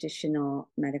of traditional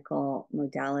medical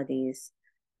modalities,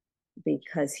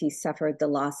 because he suffered the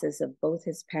losses of both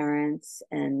his parents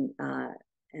and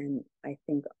I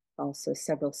think also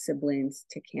several siblings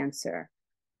to cancer.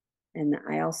 And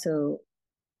I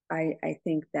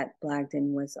think that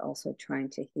Blagdon was also trying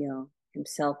to heal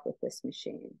himself with this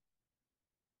machine.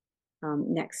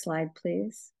 Next slide,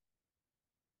 please.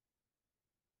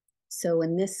 So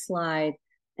in this slide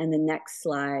and the next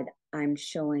slide, I'm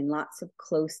showing lots of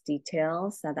close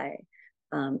details that I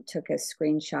took as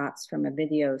screenshots from a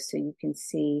video, so you can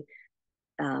see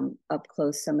up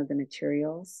close some of the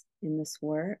materials in this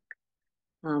work.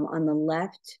 On the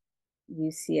left,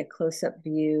 you see a close-up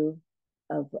view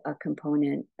of a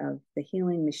component of the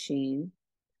Healing Machine,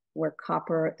 where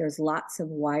there's lots of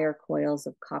wire coils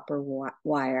of copper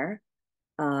wire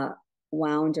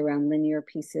wound around linear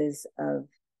pieces of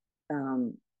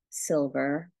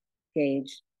silver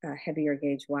gauge, heavier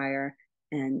gauge wire,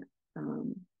 and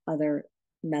other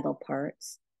metal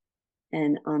parts.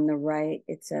 And on the right,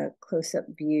 it's a close-up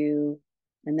view,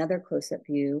 another close-up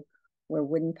view, where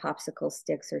wooden popsicle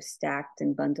sticks are stacked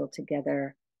and bundled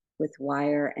together with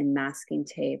wire and masking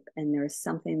tape. And there's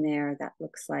something there that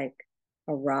looks like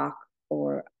a rock,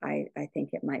 or I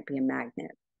think it might be a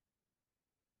magnet.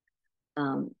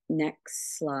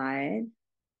 Next slide.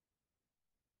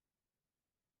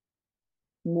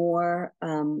 More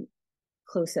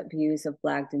close-up views of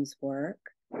Blagdon's work.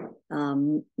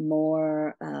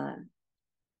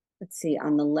 Let's see,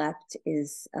 on the left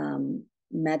is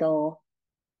metal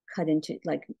cut into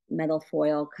like metal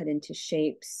foil, cut into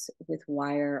shapes with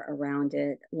wire around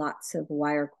it, lots of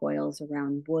wire coils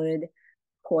around wood,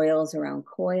 coils around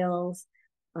coils.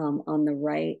 On the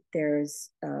right, there's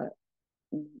a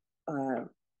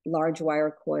large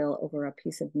wire coil over a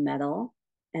piece of metal,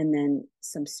 and then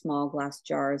some small glass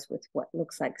jars with what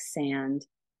looks like sand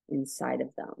inside of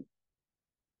them.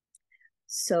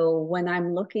 So when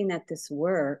I'm looking at this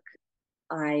work,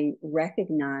 I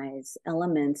recognize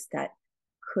elements that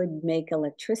could make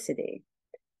electricity.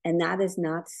 And that is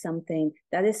not something,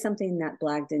 that is something that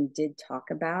Blagdon did talk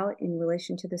about in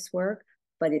relation to this work,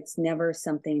 but it's never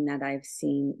something that I've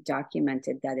seen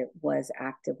documented that it was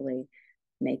actively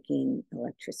making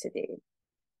electricity.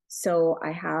 So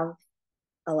I have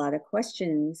a lot of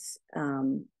questions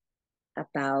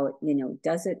about, you know,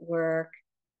 does it work?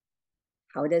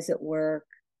 How does it work?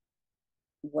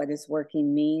 What does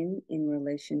working mean in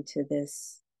relation to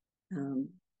this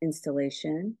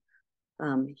installation?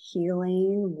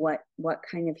 Healing, what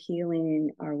kind of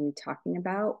healing are we talking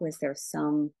about? Was there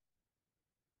some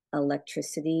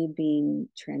electricity being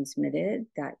transmitted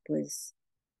that was,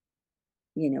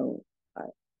 you know,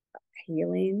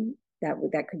 healing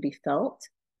that could be felt?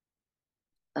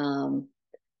 You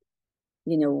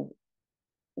know,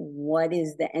 what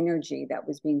is the energy that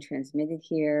was being transmitted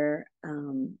here?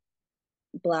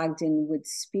 Blagdon would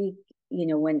speak, you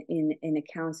know, when in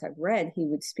accounts I've read, he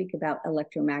would speak about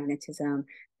electromagnetism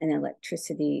and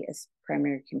electricity as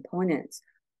primary components.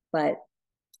 But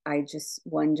I just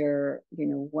wonder, you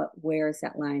know, where is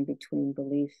that line between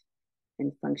belief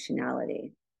and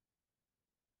functionality?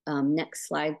 Next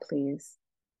slide, please.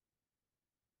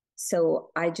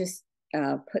 So I just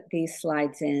put these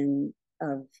slides in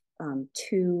of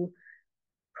two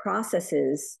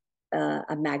processes,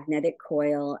 a magnetic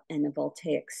coil and a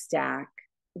voltaic stack,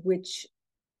 which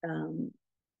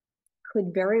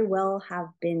could very well have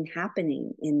been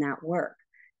happening in that work,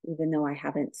 even though I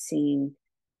haven't seen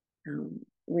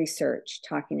research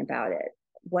talking about it.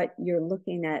 What you're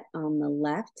looking at on the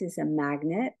left is a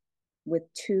magnet with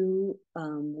two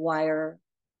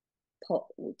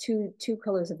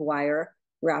colors of wire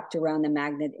wrapped around the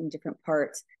magnet in different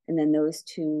parts, and then those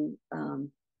two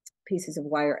pieces of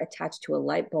wire attached to a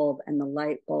light bulb, and the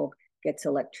light bulb gets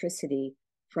electricity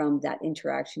from that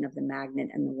interaction of the magnet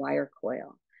and the wire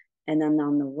coil. And then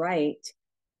on the right,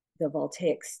 the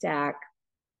voltaic stack,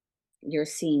 you're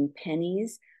seeing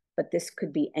pennies, but this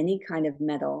could be any kind of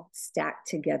metal stacked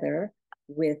together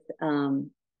with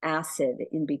acid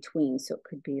in between. So it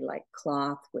could be like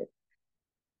cloth with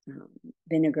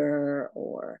vinegar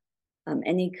or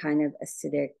any kind of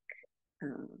acidic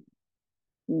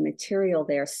material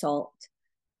there, salt.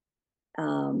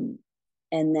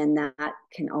 And then that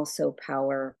can also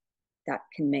power, that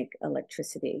can make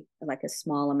electricity, like a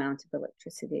small amount of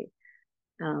electricity.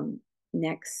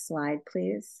 Next slide,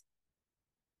 please.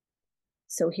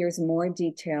 So here's more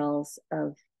details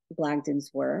of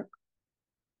Blagdon's work,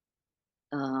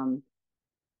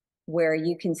 where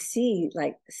you can see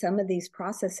like some of these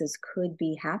processes could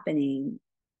be happening.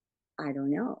 I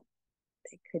don't know,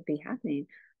 they could be happening.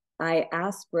 I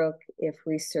asked Brooke if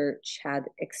research had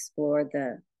explored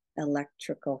the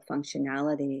electrical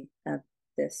functionality of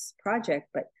this project,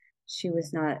 but she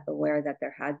was not aware that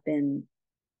there had been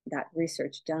that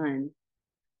research done.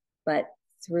 But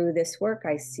through this work,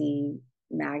 I see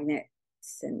magnets,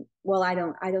 and well, I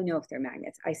don't know if they're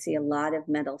magnets. I see a lot of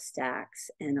metal stacks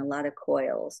and a lot of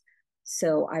coils.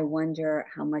 So I wonder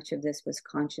how much of this was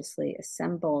consciously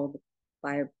assembled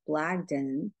by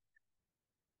Blagdon,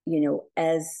 you know,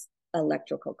 as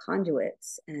electrical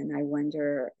conduits. And I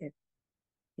wonder if,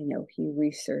 you know, he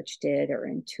researched it or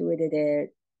intuited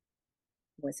it.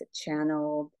 Was it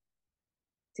channeled?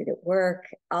 Did it work?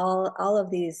 All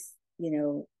of these, you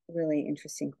know, really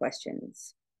interesting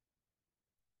questions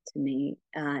to me.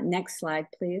 Next slide,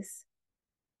 please.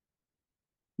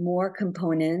 More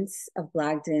components of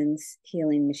Blagdon's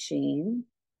healing machine,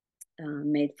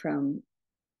 made from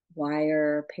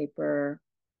wire, paper,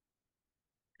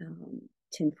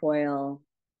 tinfoil,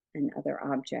 and other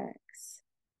objects.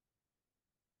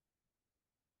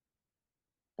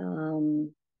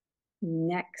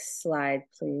 Next slide,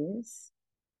 please.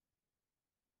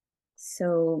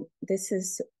 So this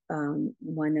is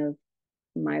one of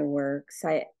my works.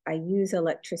 I use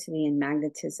electricity and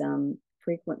magnetism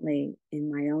frequently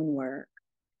in my own work.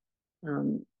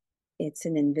 It's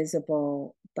an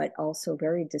invisible but also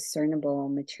very discernible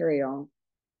material.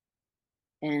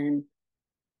 And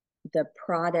the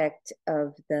product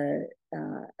of the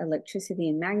electricity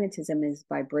and magnetism is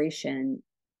vibration,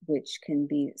 which can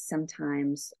be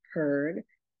sometimes heard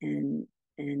and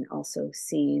also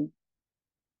seen.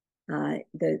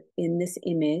 In this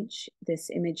image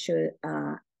show,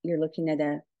 you're looking at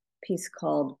a piece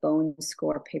called Bone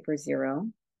Score Paper Zero,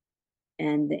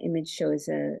 and the image shows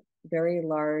a very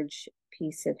large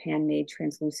piece of handmade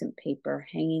translucent paper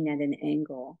hanging at an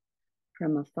angle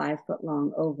from a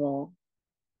 5-foot-long oval,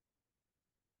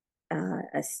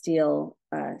 a steel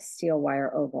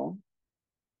wire oval.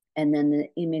 And then the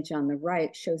image on the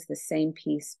right shows the same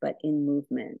piece, but in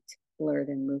movement, blurred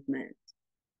in movement.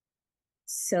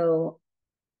 So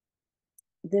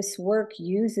this work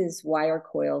uses wire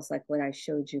coils like what I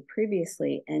showed you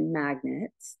previously and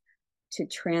magnets to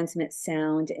transmit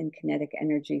sound and kinetic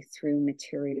energy through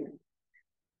material.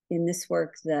 In this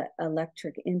work, the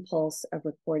electric impulse of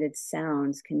recorded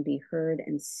sounds can be heard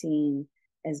and seen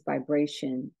as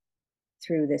vibration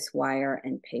through this wire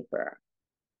and paper.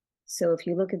 So if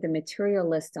you look at the material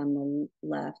list on the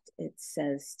left, it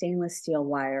says stainless steel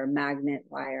wire, magnet,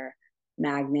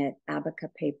 abaca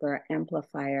paper,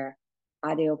 amplifier,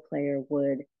 audio player,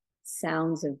 wood,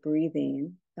 sounds of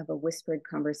breathing, of a whispered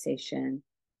conversation,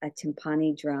 a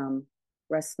timpani drum,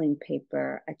 rustling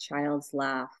paper, a child's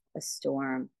laugh, a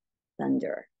storm,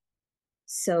 thunder.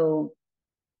 So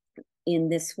in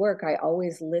this work, I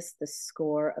always list the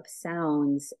score of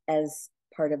sounds as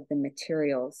part of the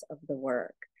materials of the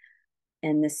work.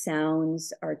 And the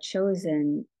sounds are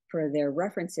chosen for their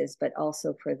references, but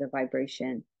also for the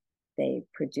vibration they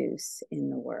produce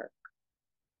in the work.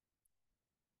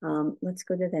 Let's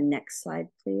go to the next slide,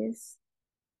 please.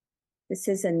 This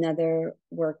is another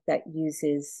work that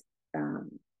uses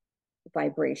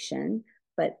vibration,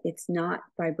 but it's not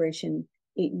vibration.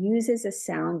 It uses a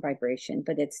sound vibration,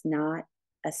 but it's not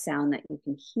a sound that you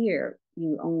can hear.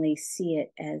 You only see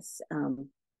it as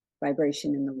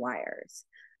vibration in the wires.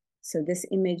 So this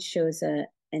image shows an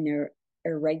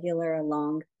irregular,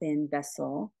 long, thin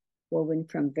vessel woven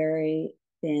from very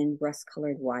thin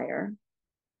rust-colored wire.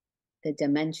 The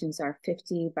dimensions are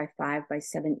 50 by 5 by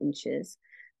 7 inches.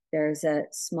 There's a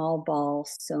small ball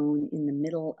sewn in the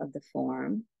middle of the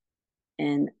form.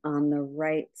 And on the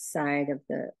right side of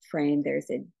the frame, there's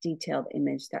a detailed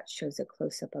image that shows a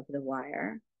close-up of the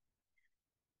wire.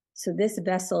 So this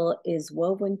vessel is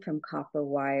woven from copper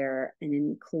wire and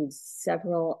includes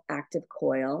several active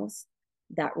coils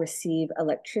that receive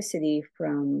electricity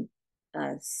from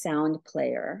a sound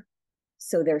player.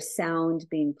 So there's sound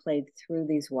being played through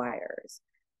these wires.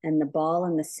 And the ball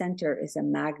in the center is a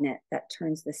magnet that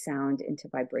turns the sound into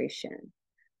vibration.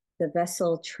 The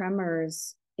vessel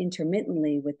tremors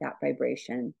intermittently with that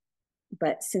vibration,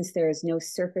 but since there is no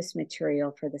surface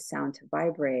material for the sound to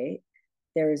vibrate,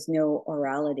 there is no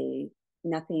orality,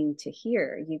 nothing to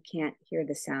hear. You can't hear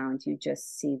the sound, you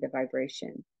just see the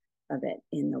vibration of it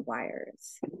in the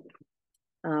wires.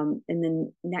 And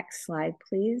then next slide,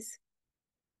 please.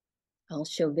 I'll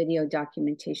show video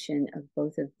documentation of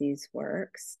both of these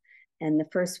works. And the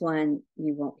first one,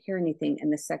 you won't hear anything.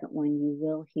 And the second one, you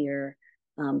will hear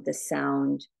the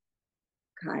sound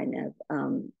kind of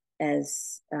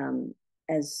as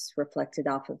reflected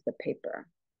off of the paper.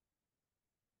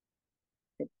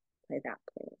 Play that,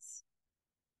 please.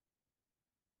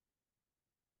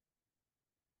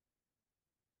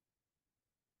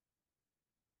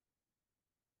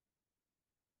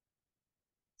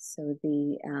 So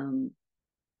the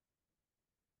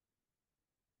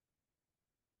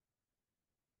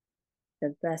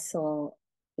vessel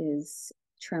is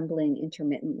trembling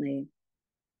intermittently.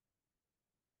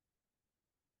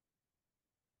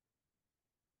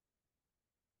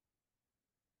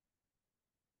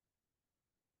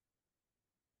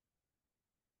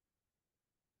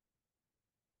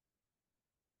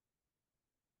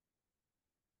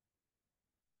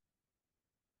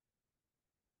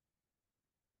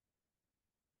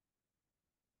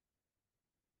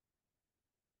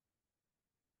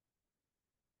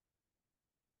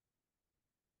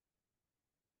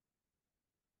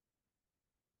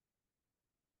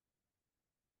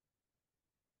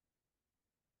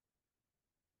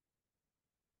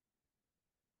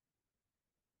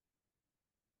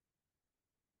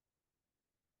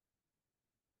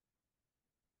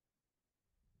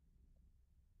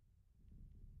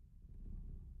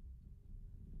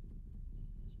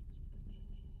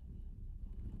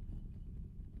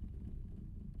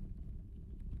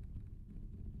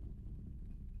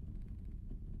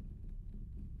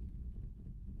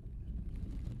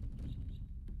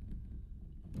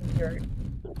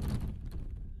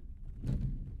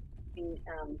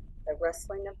 The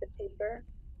rustling of the paper,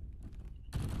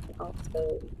 and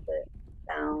also the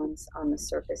sounds on the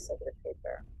surface of the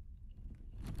paper.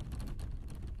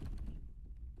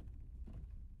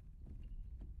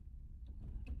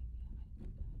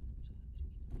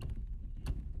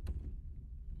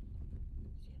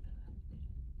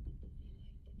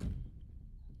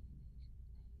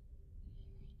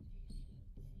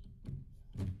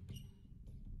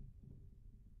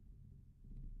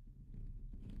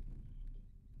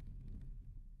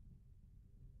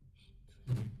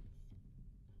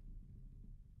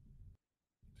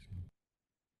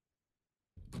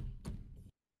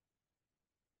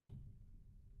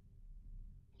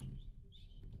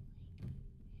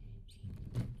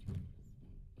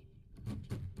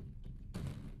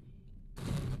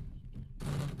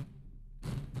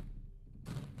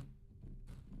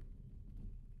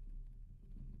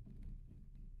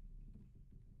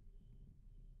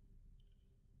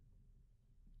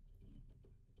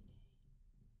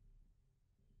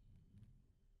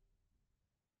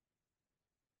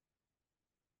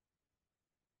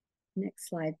 Next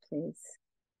slide, please.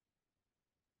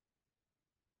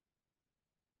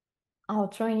 I'll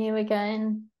join you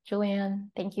again, Julianne.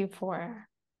 Thank you for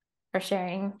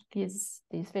sharing these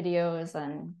videos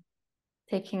and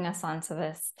taking us onto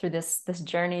this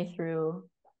journey through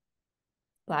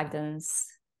Blagdon's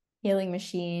healing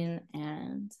machine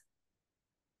and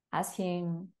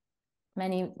asking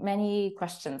many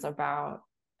questions about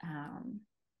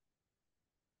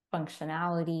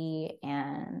functionality,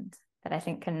 and that I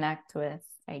think connect with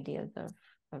ideas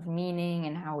of meaning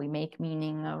and how we make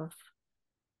meaning of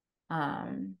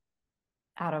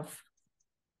out of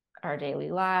our daily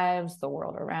lives, the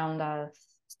world around us,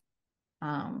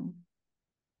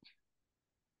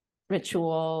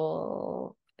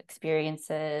 ritual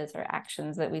experiences or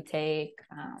actions that we take.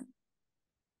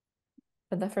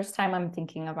 For the first time, I'm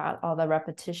thinking about all the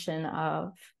repetition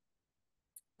of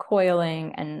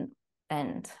coiling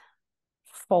and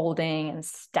folding and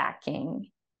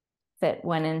stacking that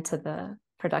went into the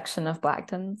production of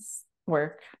Blagdon's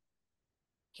work.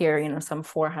 Here, some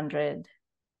 400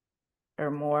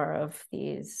 or more of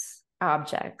these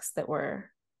objects that were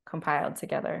compiled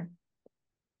together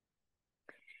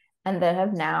and that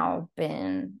have now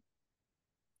been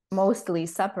mostly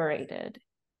separated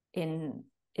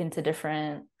into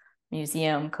different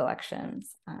museum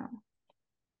collections.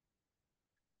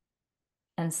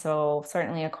 And so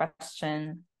certainly a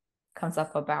question comes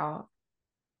up about,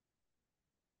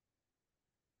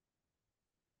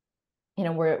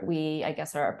 where we, I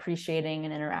guess, are appreciating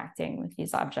and interacting with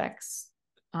these objects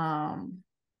in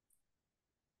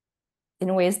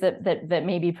ways that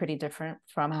may be pretty different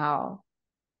from how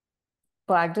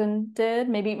Blagdon did,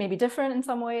 maybe different in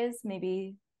some ways,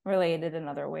 maybe related in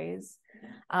other ways,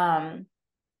 but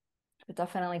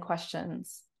definitely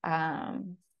questions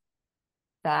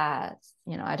that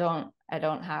I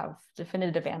don't have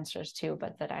definitive answers to,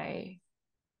 but that I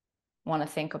want to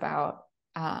think about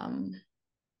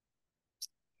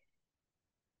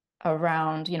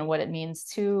around what it means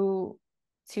to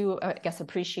I guess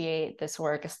appreciate this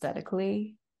work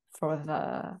aesthetically, for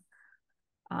the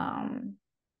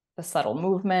subtle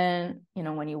movement.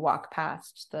 When you walk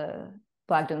past the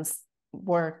Blagdon's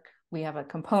work, we have a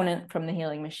component from the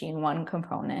healing machine, one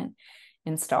component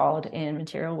installed in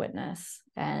Material Witness,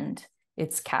 and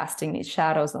it's casting these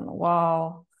shadows on the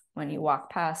wall. When you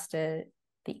walk past it,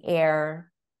 the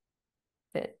air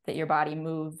that your body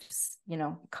moves,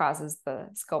 causes the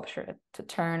sculpture to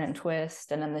turn and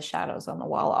twist, and then the shadows on the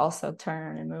wall also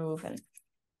turn and move.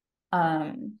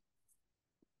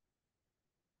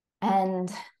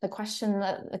 And the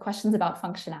questions about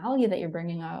functionality that you're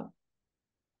bringing up,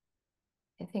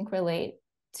 I think, relate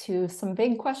to some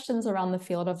big questions around the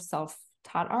field of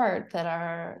self-taught art that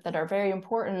are very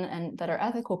important and that are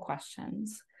ethical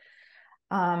questions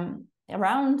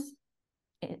around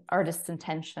artists'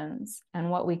 intentions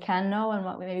and what we can know and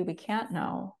what maybe we can't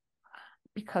know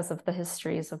because of the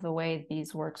histories of the way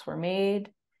these works were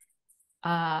made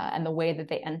and the way that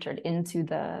they entered into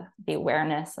the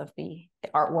awareness of the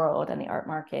art world and the art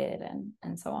market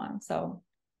and so on. So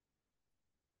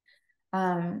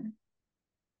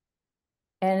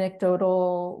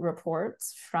anecdotal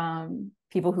reports from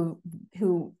people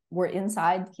who were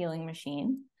inside the healing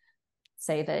machine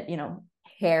say that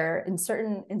hair in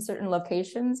certain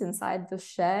locations inside the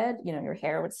shed, your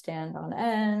hair would stand on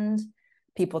end.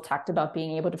 People talked about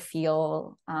being able to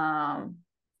feel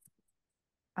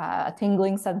a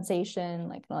tingling sensation,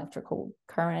 like an electrical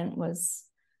current was,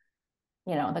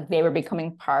 like they were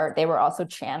becoming part. They were also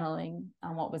channeling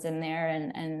what was in there,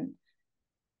 and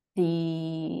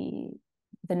the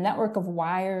network of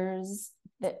wires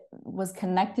that was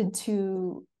connected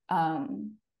to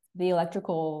the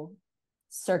electrical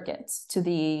circuits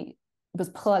was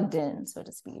plugged in, so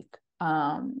to speak.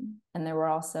 And there were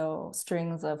also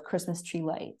strings of Christmas tree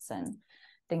lights and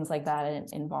things like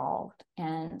that involved.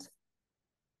 And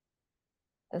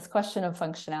this question of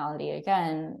functionality,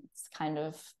 again, it's kind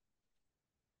of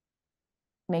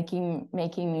making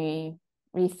me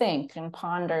rethink and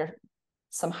ponder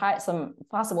some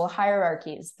possible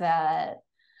hierarchies that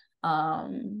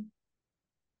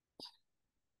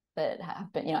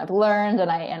have been, I've learned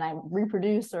and I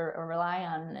reproduce or rely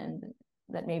on, and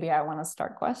that maybe I want to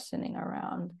start questioning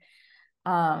around,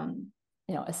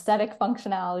 aesthetic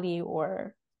functionality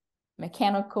or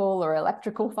mechanical or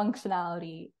electrical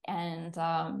functionality. And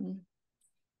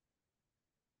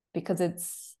because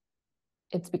it's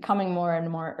becoming more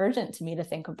and more urgent to me to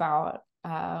think about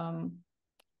the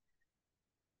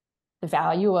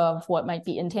value of what might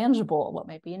be intangible, what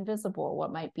might be invisible,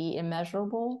 what might be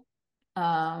immeasurable.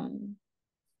 And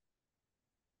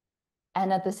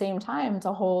at the same time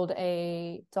to hold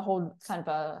kind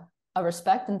of a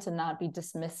respect and to not be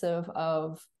dismissive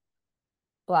of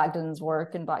Blagdon's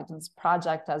work and Blagdon's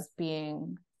project as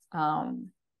being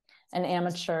an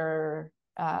amateur,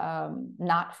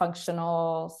 not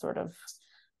functional sort of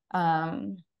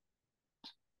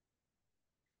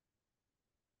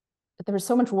there was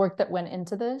so much work that went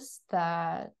into this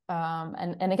that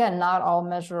and again, not all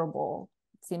measurable.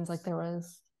 It seems like there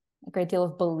was a great deal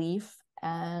of belief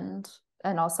and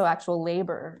also actual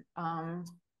labor and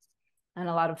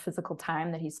a lot of physical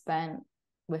time that he spent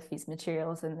with these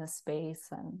materials in this space.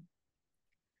 And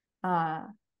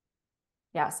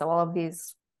yeah, so all of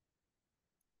these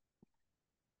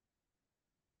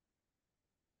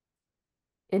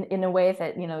in a way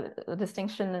that, you know, the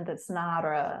distinction that's not,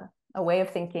 or a way of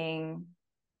thinking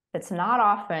that's not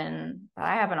often, that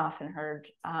I haven't often heard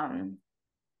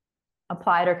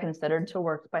applied or considered to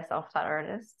works by self-taught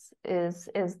artists is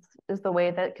the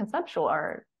way that conceptual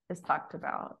art is talked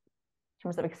about in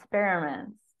terms of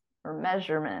experiments or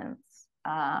measurements,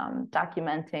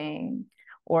 documenting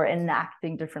or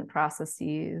enacting different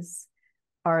processes,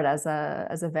 art as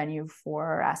a venue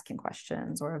for asking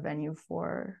questions or a venue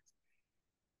for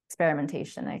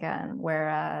experimentation again.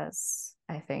 Whereas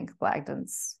I think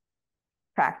Blagdon's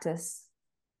practice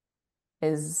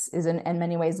is in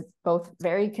many ways both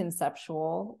very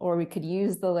conceptual, or we could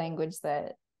use the language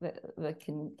that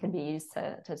can be used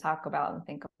to talk about and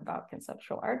think about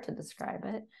conceptual art to describe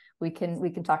it. We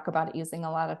can talk about it using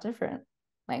a lot of different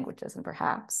languages, and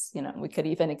perhaps, you know, we could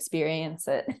even experience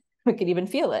it, we could even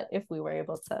feel it if we were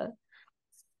able to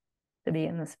be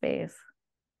in the space.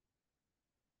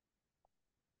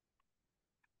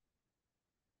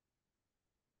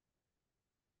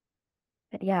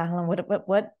 But yeah,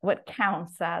 what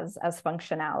counts as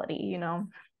functionality, you know?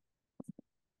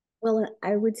 Well,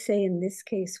 I would say in this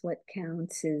case, what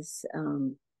counts is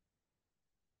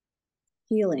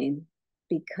healing,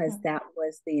 because that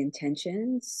was the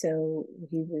intention. So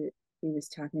he was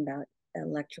talking about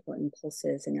electrical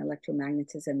impulses and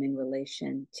electromagnetism in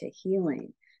relation to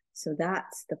healing. So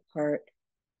that's the part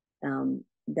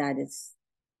that is,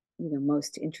 you know,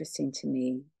 most interesting to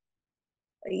me.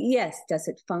 Yes, does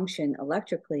it function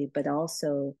electrically, but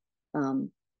also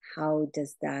how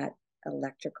does that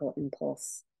electrical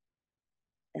impulse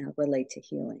relate to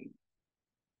healing?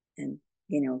 And,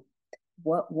 you know,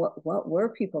 what were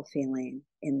people feeling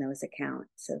in those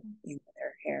accounts of, you know,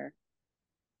 their hair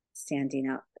standing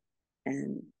up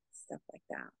and stuff like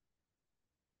that?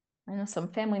 I know some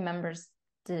family members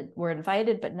were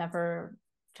invited but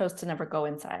chose to never go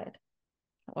inside.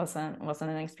 It wasn't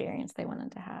an experience they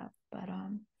wanted to have. But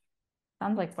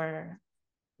sounds like one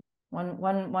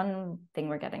thing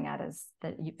we're getting at is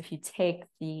that if you take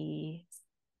any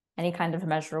kind of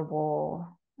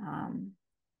measurable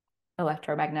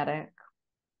electromagnetic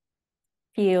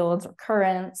fields or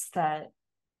currents that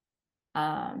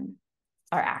are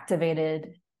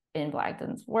activated in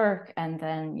Blagdon's work, and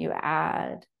then you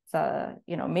add the,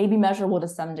 you know, maybe measurable to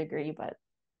some degree, but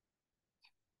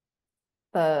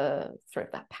the sort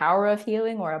of that power of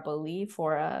healing or a belief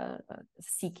or a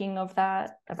seeking of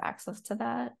access to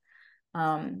that,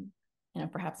 you know,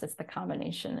 perhaps it's the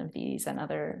combination of these and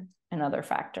other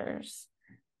factors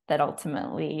that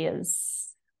ultimately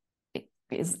is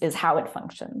how it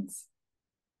functions,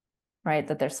 right?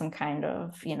 That there's some kind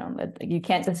of, you know, that you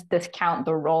can't just discount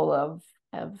the role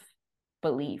of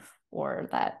belief or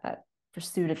that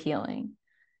pursuit of healing.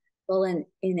 Well, in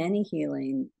any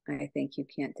healing, I think you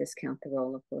can't discount the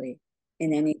role of belief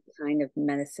in any kind of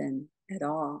medicine at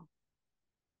all.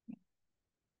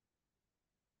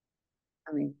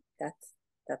 I mean,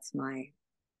 that's my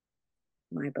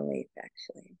belief,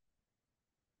 actually.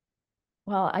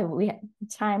 Well,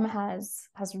 time has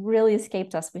really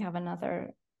escaped us. We have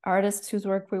another artist whose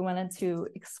work we wanted to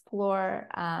explore,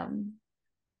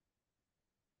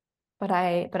 but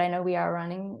I know we are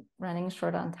running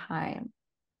short on time.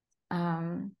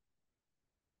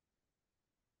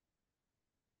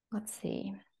 Let's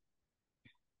see.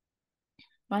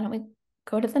 Why don't we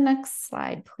go to the next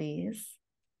slide, please?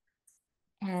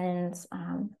 And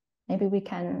maybe we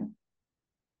can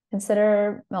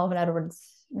consider Melvin Edward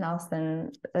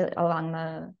Nelson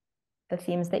along the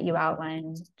themes that you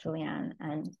outlined, Julianne,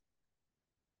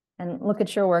 and look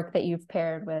at your work that you've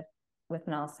paired with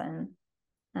Nelson,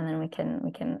 and then we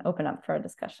can open up for a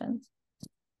discussion.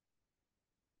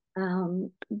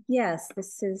 Yes,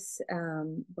 this is,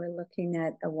 we're looking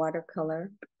at a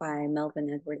watercolor by Melvin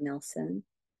Edward Nelson,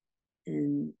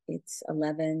 and it's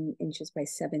 11 inches by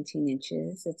 17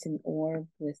 inches. It's an orb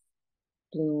with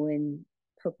blue and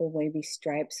purple wavy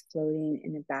stripes floating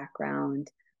in the background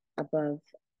above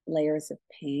layers of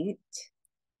paint.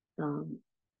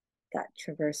 that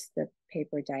traverse the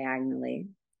paper diagonally.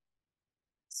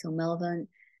 So Melvin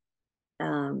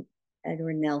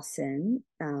Edward Nelson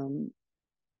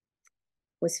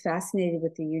was fascinated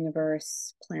with the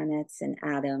universe, planets, and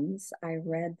atoms. I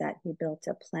read that he built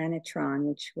a planetron,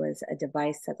 which was a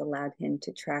device that allowed him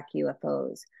to track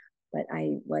UFOs, but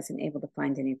I wasn't able to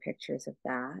find any pictures of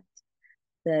that.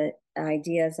 The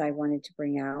ideas I wanted to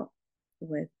bring out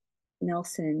with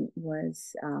Nelson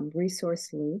was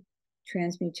resource loop,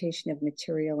 transmutation of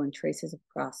material and traces of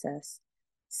process,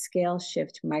 scale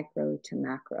shift micro to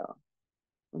macro.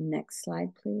 Next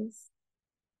slide, please.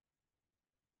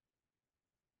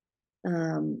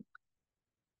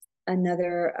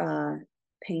 Another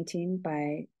painting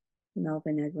by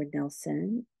Melvin Edward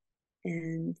Nelson,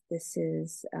 and this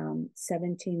is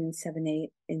 17 and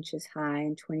 7/8 inches high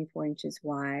and 24 inches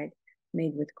wide,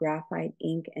 made with graphite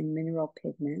ink and mineral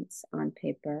pigments on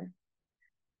paper,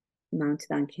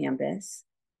 mounted on canvas.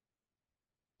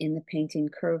 In the painting,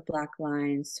 curved black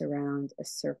lines surround a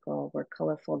circle where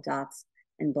colorful dots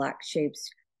and black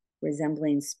shapes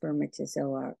resembling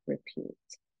spermatozoa repeat.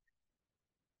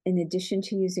 In addition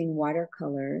to using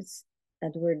watercolors,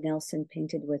 Edward Nelson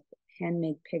painted with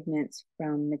handmade pigments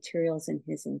from materials in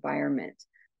his environment.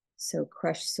 So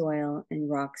crushed soil and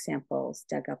rock samples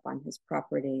dug up on his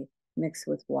property mixed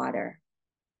with water.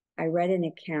 I read an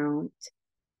account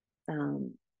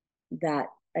that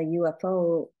a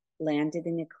UFO landed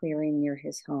in a clearing near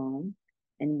his home.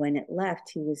 And when it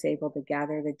left, he was able to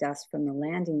gather the dust from the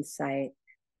landing site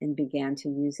and began to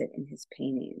use it in his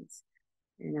paintings.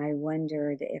 And I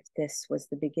wondered if this was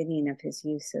the beginning of his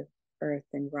use of earth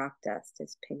and rock dust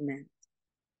as pigment.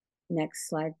 Next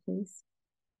slide, please.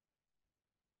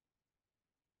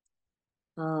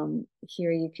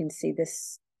 Here you can see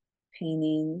this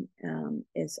painting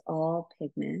is all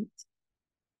pigment.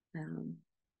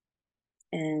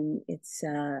 And it's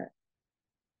a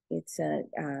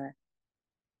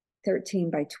 13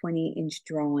 by 20 inch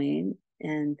drawing,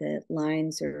 and the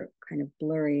lines are kind of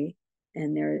blurry,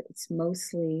 and it's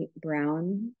mostly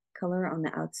brown color on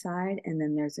the outside, and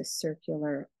then there's a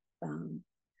circular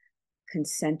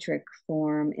concentric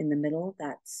form in the middle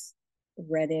that's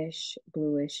reddish,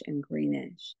 bluish, and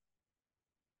greenish.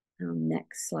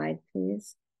 Next slide,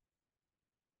 please.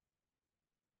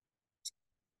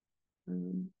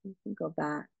 We can go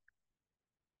back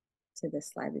to the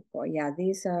slide before. Yeah,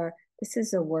 this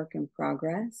is a work in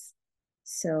progress.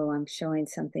 So I'm showing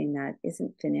something that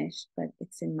isn't finished, but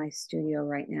it's in my studio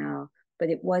right now. But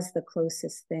it was the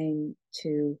closest thing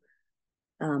to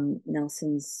Edward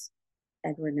Nelson's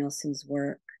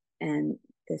work. And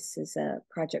this is a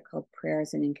project called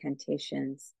Prayers and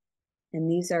Incantations.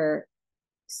 And these are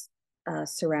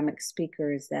ceramic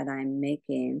speakers that I'm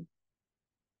making.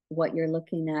 What you're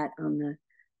looking at on the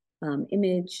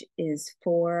image is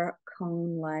 5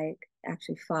 cone-like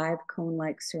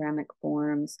ceramic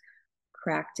forms,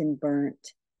 cracked and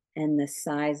burnt, and the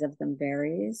size of them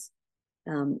varies.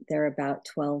 They're about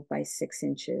 12 by 6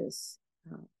 inches,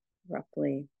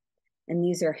 roughly. And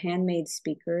these are handmade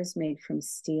speakers made from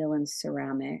steel and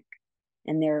ceramic,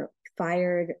 and they're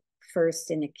fired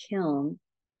first in a kiln,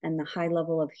 and the high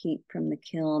level of heat from the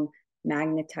kiln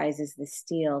magnetizes the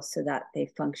steel so that they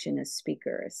function as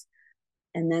speakers.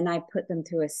 And then I put them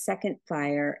through a second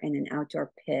fire in an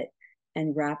outdoor pit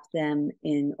and wrap them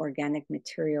in organic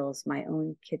materials, my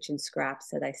own kitchen scraps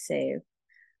that I save.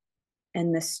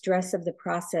 And the stress of the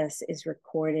process is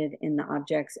recorded in the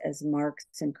objects as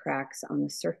marks and cracks on the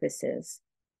surfaces,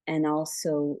 and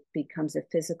also becomes a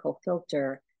physical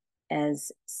filter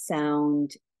as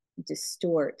sound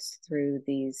distorts through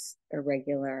these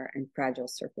irregular and fragile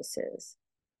surfaces.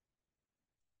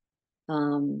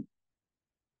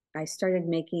 I started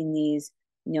making these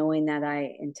knowing that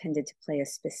I intended to play a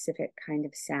specific kind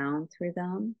of sound through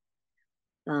them.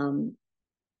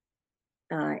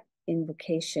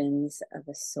 Invocations of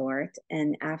a sort.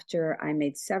 And after I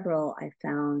made several, I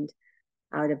found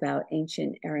out about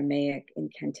ancient Aramaic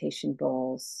incantation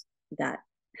bowls that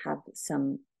have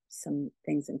some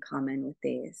things in common with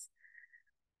these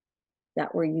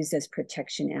that were used as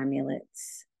protection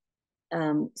amulets.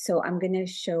 So I'm going to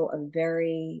show a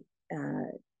very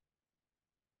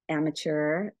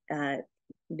amateur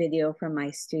video from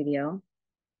my studio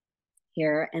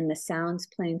here, and the sounds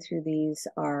playing through these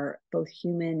are both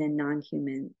human and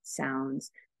non-human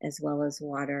sounds, as well as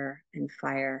water and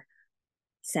fire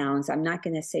sounds. I'm not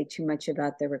going to say too much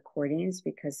about the recordings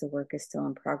because the work is still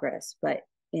in progress, but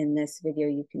in this video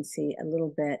you can see a little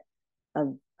bit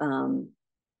of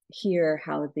hear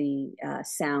how the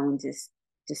sound is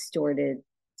distorted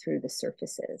through the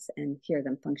surfaces and hear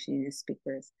them functioning as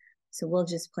speakers. So we'll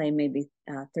just play maybe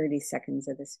 30 seconds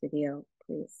of this video,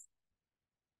 please.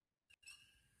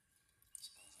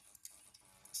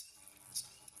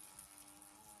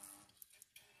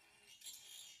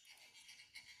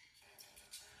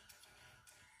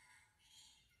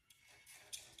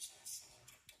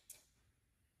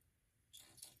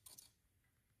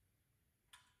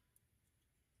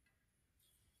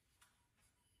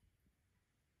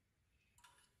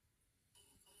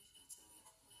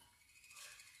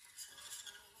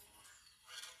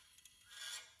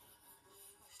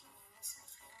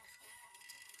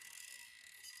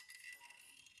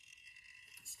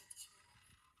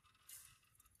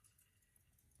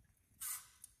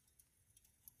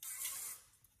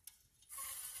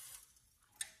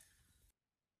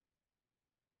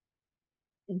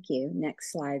 Thank you.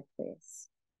 Next slide, please.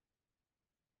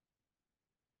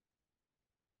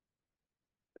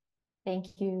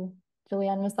 Thank you,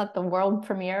 Julianne. Was that the world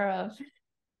premiere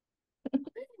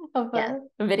of a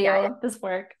video of this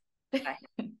work? It's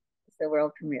the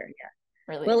world premiere, yeah.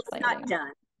 Really exciting. It's not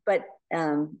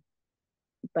done,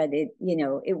 but it, you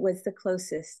know, it was the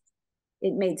closest.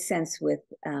 It made sense with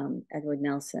Edward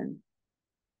Nelson.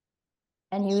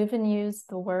 And you even used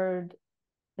the word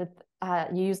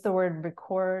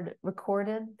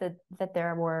recorded, that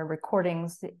there were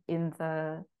recordings in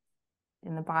the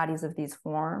bodies of these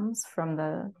forms from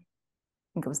I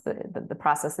think it was the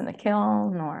process in the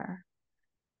kiln,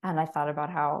 and I thought about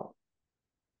how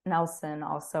Nelson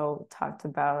also talked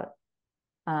about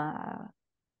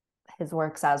his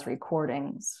works as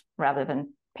recordings rather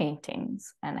than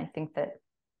paintings. And I think that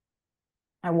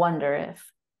I wonder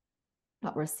if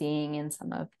what we're seeing in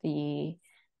some of the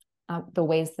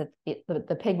ways that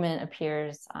the pigment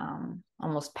appears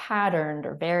almost patterned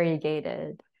or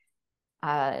variegated,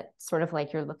 sort of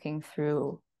like you're looking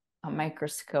through a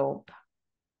microscope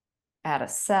at a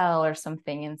cell or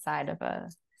something inside of a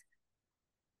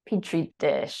petri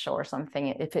dish or something.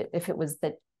 If it was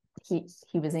that he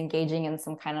was engaging in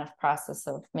some kind of process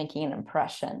of making an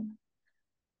impression,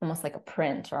 almost like a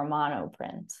print or a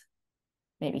monoprint.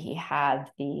 Maybe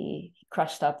he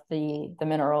crushed up the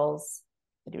minerals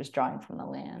that he was drawing from the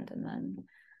land, and then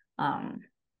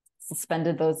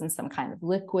suspended those in some kind of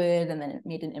liquid, and then it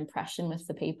made an impression with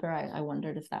the paper. I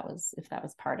wondered if that was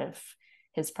part of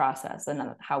his process,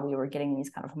 and how we were getting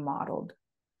these kind of modeled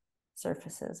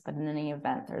surfaces. But in any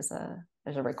event, there's a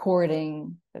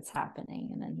recording that's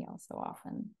happening, and then he also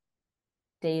often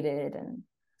dated and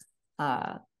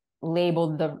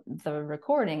labeled the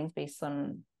recordings based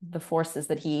on the forces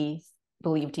that he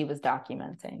believed he was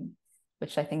documenting,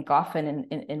 which I think often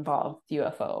involved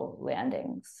UFO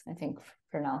landings. I think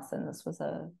for Nelson, this was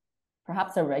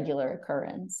perhaps a regular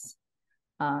occurrence.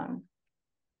 Do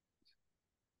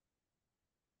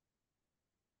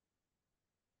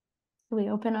we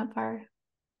open up our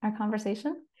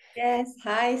conversation? Yes.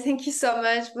 Hi. Thank you so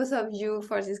much, both of you,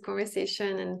 for this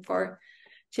conversation, and for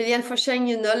Julianne for sharing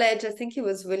your knowledge. I think it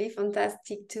was really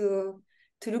fantastic to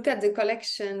look at the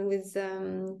collection with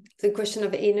the question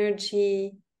of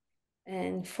energy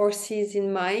and forces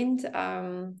in mind.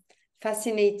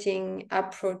 Fascinating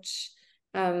approach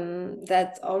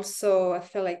that also, I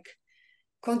feel like,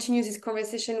 continues this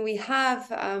conversation we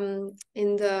have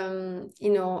in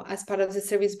the, as part of the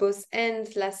series Both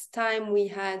Ends. Last time we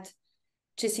had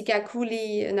Jessica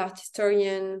Cooley, an art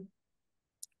historian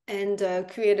and a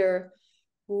curator,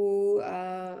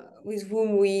 with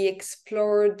whom we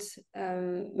explored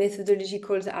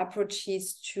methodological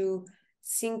approaches to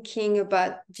thinking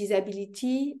about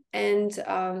disability and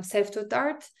self-taught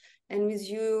art. And with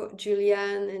you,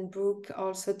 Julianne and Brooke,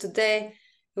 also today,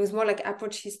 it was more like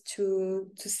approaches to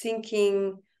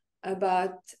thinking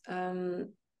about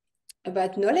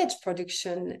knowledge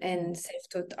production and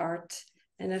self-taught art.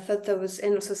 And I thought that was,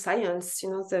 and also science,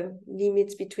 the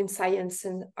limits between science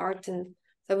and art, and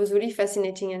that was really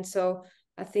fascinating. And so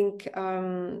I think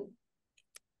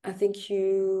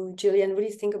you, Julianne,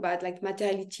 really think about like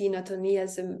materiality not only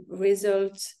as a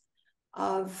result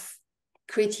of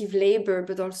creative labor,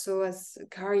 but also as a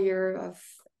carrier of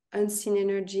unseen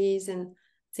energies, and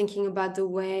thinking about the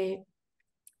way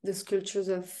the sculptures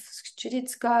of Judith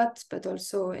Scott, but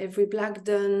also Emery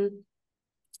Blagdon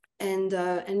and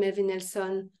Melvin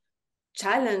Nelson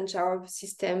challenge our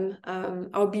system,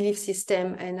 our belief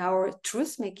system, and our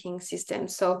truth-making system.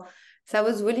 So that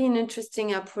was really an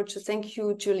interesting approach. So thank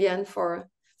you, Julianne, for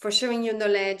sharing your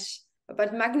knowledge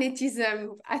about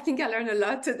magnetism. I think I learned a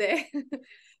lot today.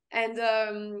 And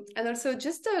also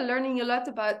just learning a lot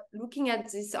about looking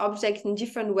at this object in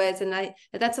different ways. And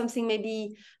that's something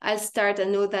maybe I'll start. I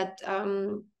know that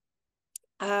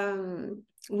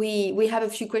we have a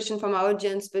few questions from our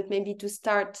audience, but maybe to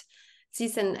start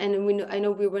this, and I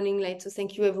know we're running late, so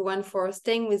thank you everyone for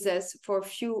staying with us for a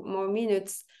few more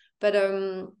minutes. But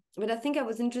I think I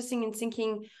was interested in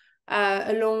thinking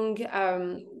along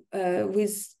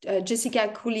with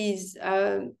Jessica Cooley's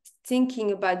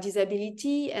thinking about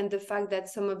disability and the fact that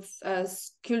some of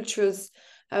sculptures,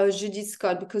 Judith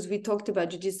Scott, because we talked about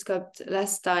Judith Scott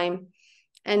last time,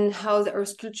 and how our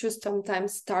sculpture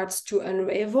sometimes starts to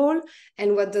unravel,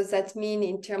 and what does that mean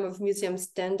in terms of museum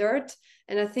standard.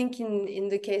 And I think in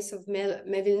the case of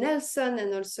Melvin Nelson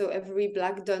and also Emery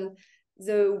Blagdon,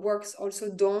 the works also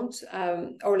don't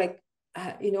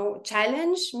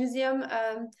challenge museum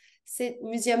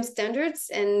standards,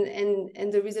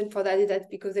 and the reason for that is that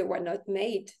because they were not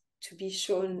made to be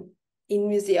shown in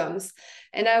museums.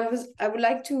 And I would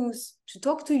like to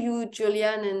talk to you,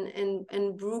 Julianne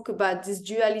and Brooke, about this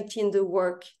duality in the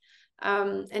work.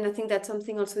 And I think that's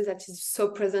something also that is so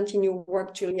present in your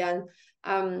work, Julianne.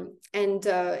 How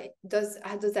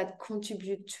does that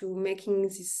contribute to making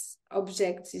this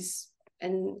object,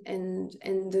 and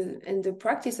the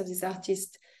practice of this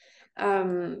artist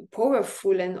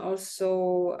powerful and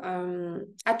also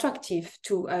attractive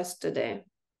to us today?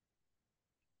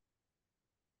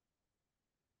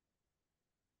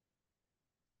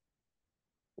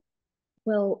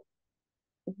 Well,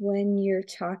 when you're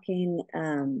talking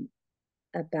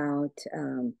about,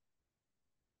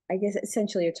 I guess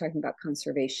essentially you're talking about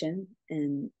conservation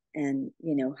and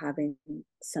having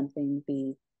something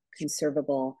be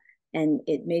conservable, and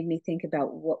it made me think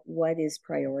about what is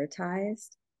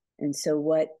prioritized. And so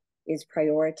what is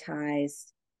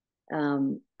prioritized,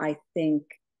 I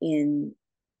think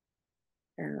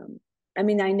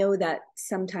I know that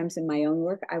sometimes in my own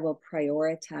work, I will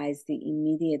prioritize the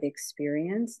immediate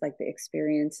experience, like the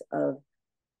experience of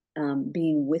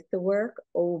being with the work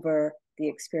over the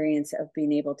experience of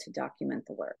being able to document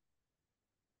the work.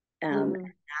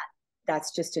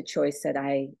 That's just a choice that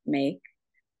I make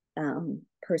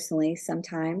personally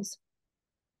sometimes.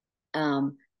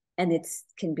 And it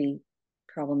can be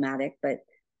problematic, but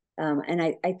and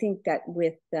I think that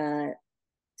with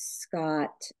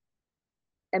Scott,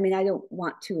 I don't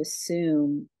want to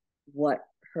assume what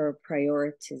her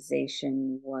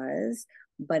prioritization was,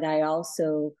 but I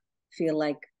also feel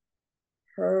like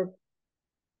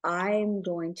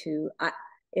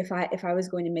if I was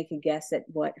going to make a guess at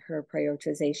what her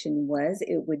prioritization was,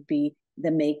 it would be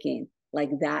the making,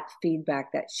 like that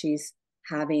feedback that she's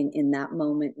having in that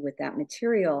moment with that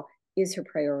material is her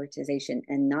prioritization,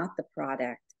 and not the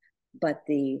product, but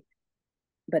the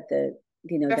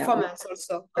performance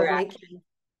also of making.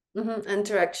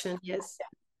 Interaction, yes.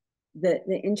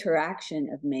 The interaction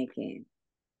of making.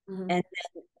 And then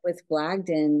with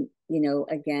Blagdon,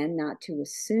 again, not to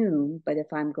assume, but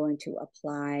if I'm going to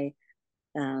apply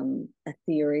a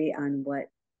theory on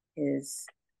what is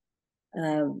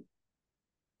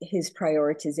his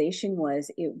prioritization was,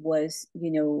 it was,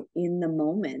 in the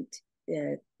moment,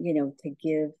 to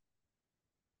give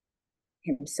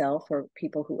himself or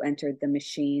people who entered the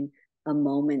machine a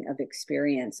moment of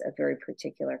experience, a very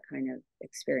particular kind of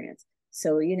experience.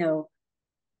 So, and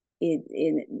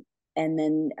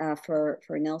then for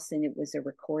Nelson, it was a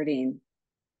recording.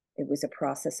 It was a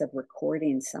process of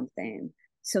recording something.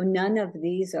 So none of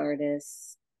these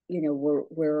artists,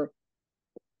 were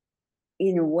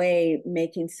in a way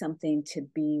making something to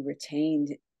be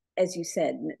retained. As you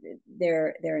said,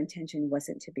 their intention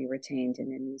wasn't to be retained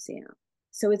in a museum.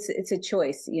 So it's a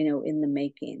choice, in the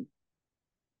making.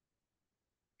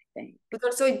 But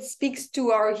also it speaks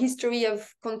to our history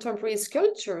of contemporary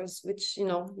sculptures, which,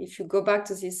 if you go back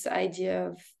to this idea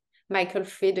of Michael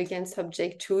Fried against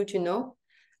objecthood,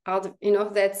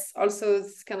 that's also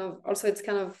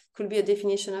could be a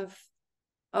definition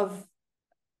of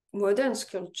modern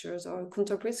sculptures or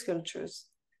contemporary sculptures.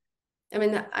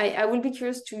 I will be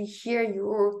curious to hear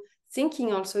your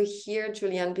thinking also here,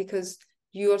 Julianne, because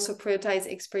you also prioritize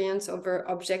experience over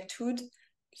objecthood.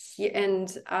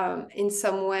 And in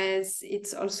some ways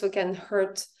it's also can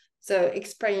hurt the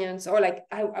experience, or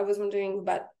I was wondering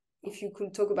about if you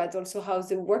could talk about also how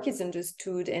the work is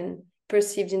understood and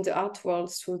perceived in the art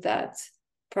world through that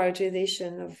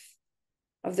prioritization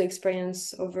of the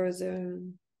experience over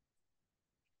the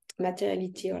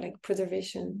materiality or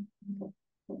preservation.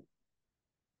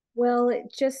 Well,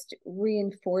 it just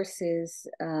reinforces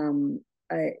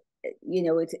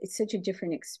it's such a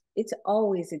different it's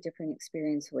always a different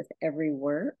experience with every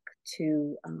work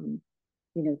to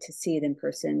to see it in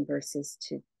person versus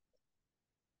to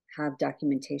have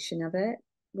documentation of it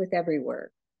with every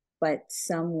work. But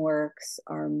some works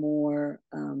are more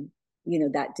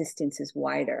that distance is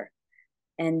wider,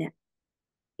 And,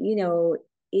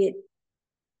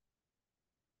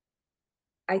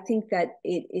 I think that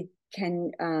it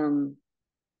can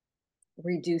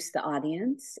reduce the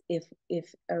audience if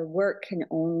a work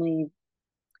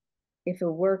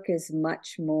is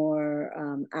much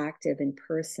more active in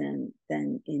person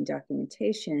than in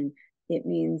documentation. It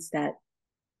means that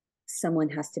someone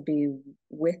has to be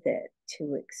with it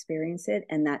to experience it,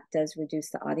 and that does reduce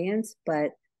the audience.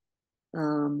 But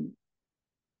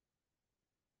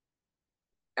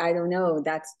I don't know,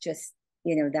 that's just,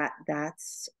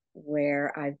 that's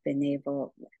where I've been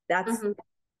able,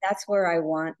 that's where I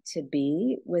want to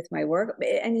be with my work.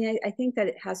 I mean, I think that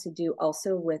it has to do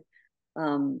also with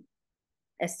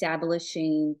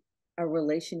establishing a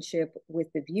relationship with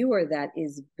the viewer that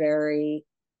is very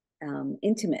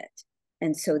intimate.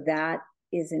 And so that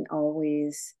isn't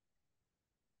always,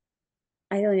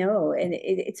 I don't know. And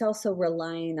it's also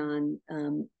relying on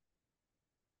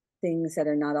things that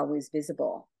are not always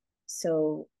visible.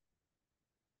 So.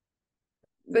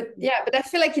 But I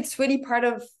feel like it's really part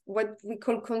of what we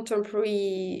call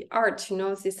contemporary art,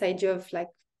 this idea of like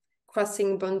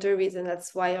crossing boundaries. And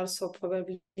that's why also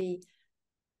probably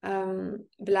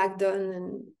Blagdon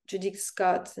and Judith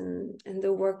Scott and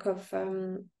the work of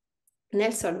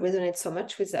Nelson resonates so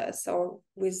much with us, or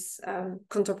with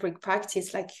contemporary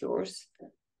practice like yours.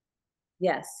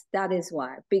 Yes, that is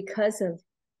why, because of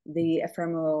the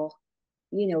ephemeral,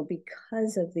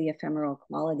 because of the ephemeral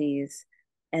qualities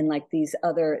and like these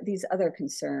other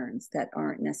concerns that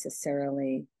aren't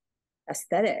necessarily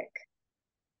aesthetic.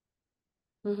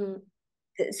 Mm-hmm.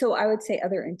 So I would say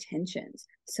other intentions,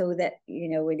 so that,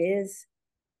 it is,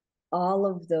 all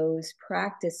of those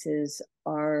practices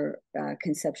are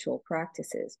conceptual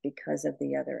practices because of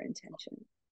the other intention.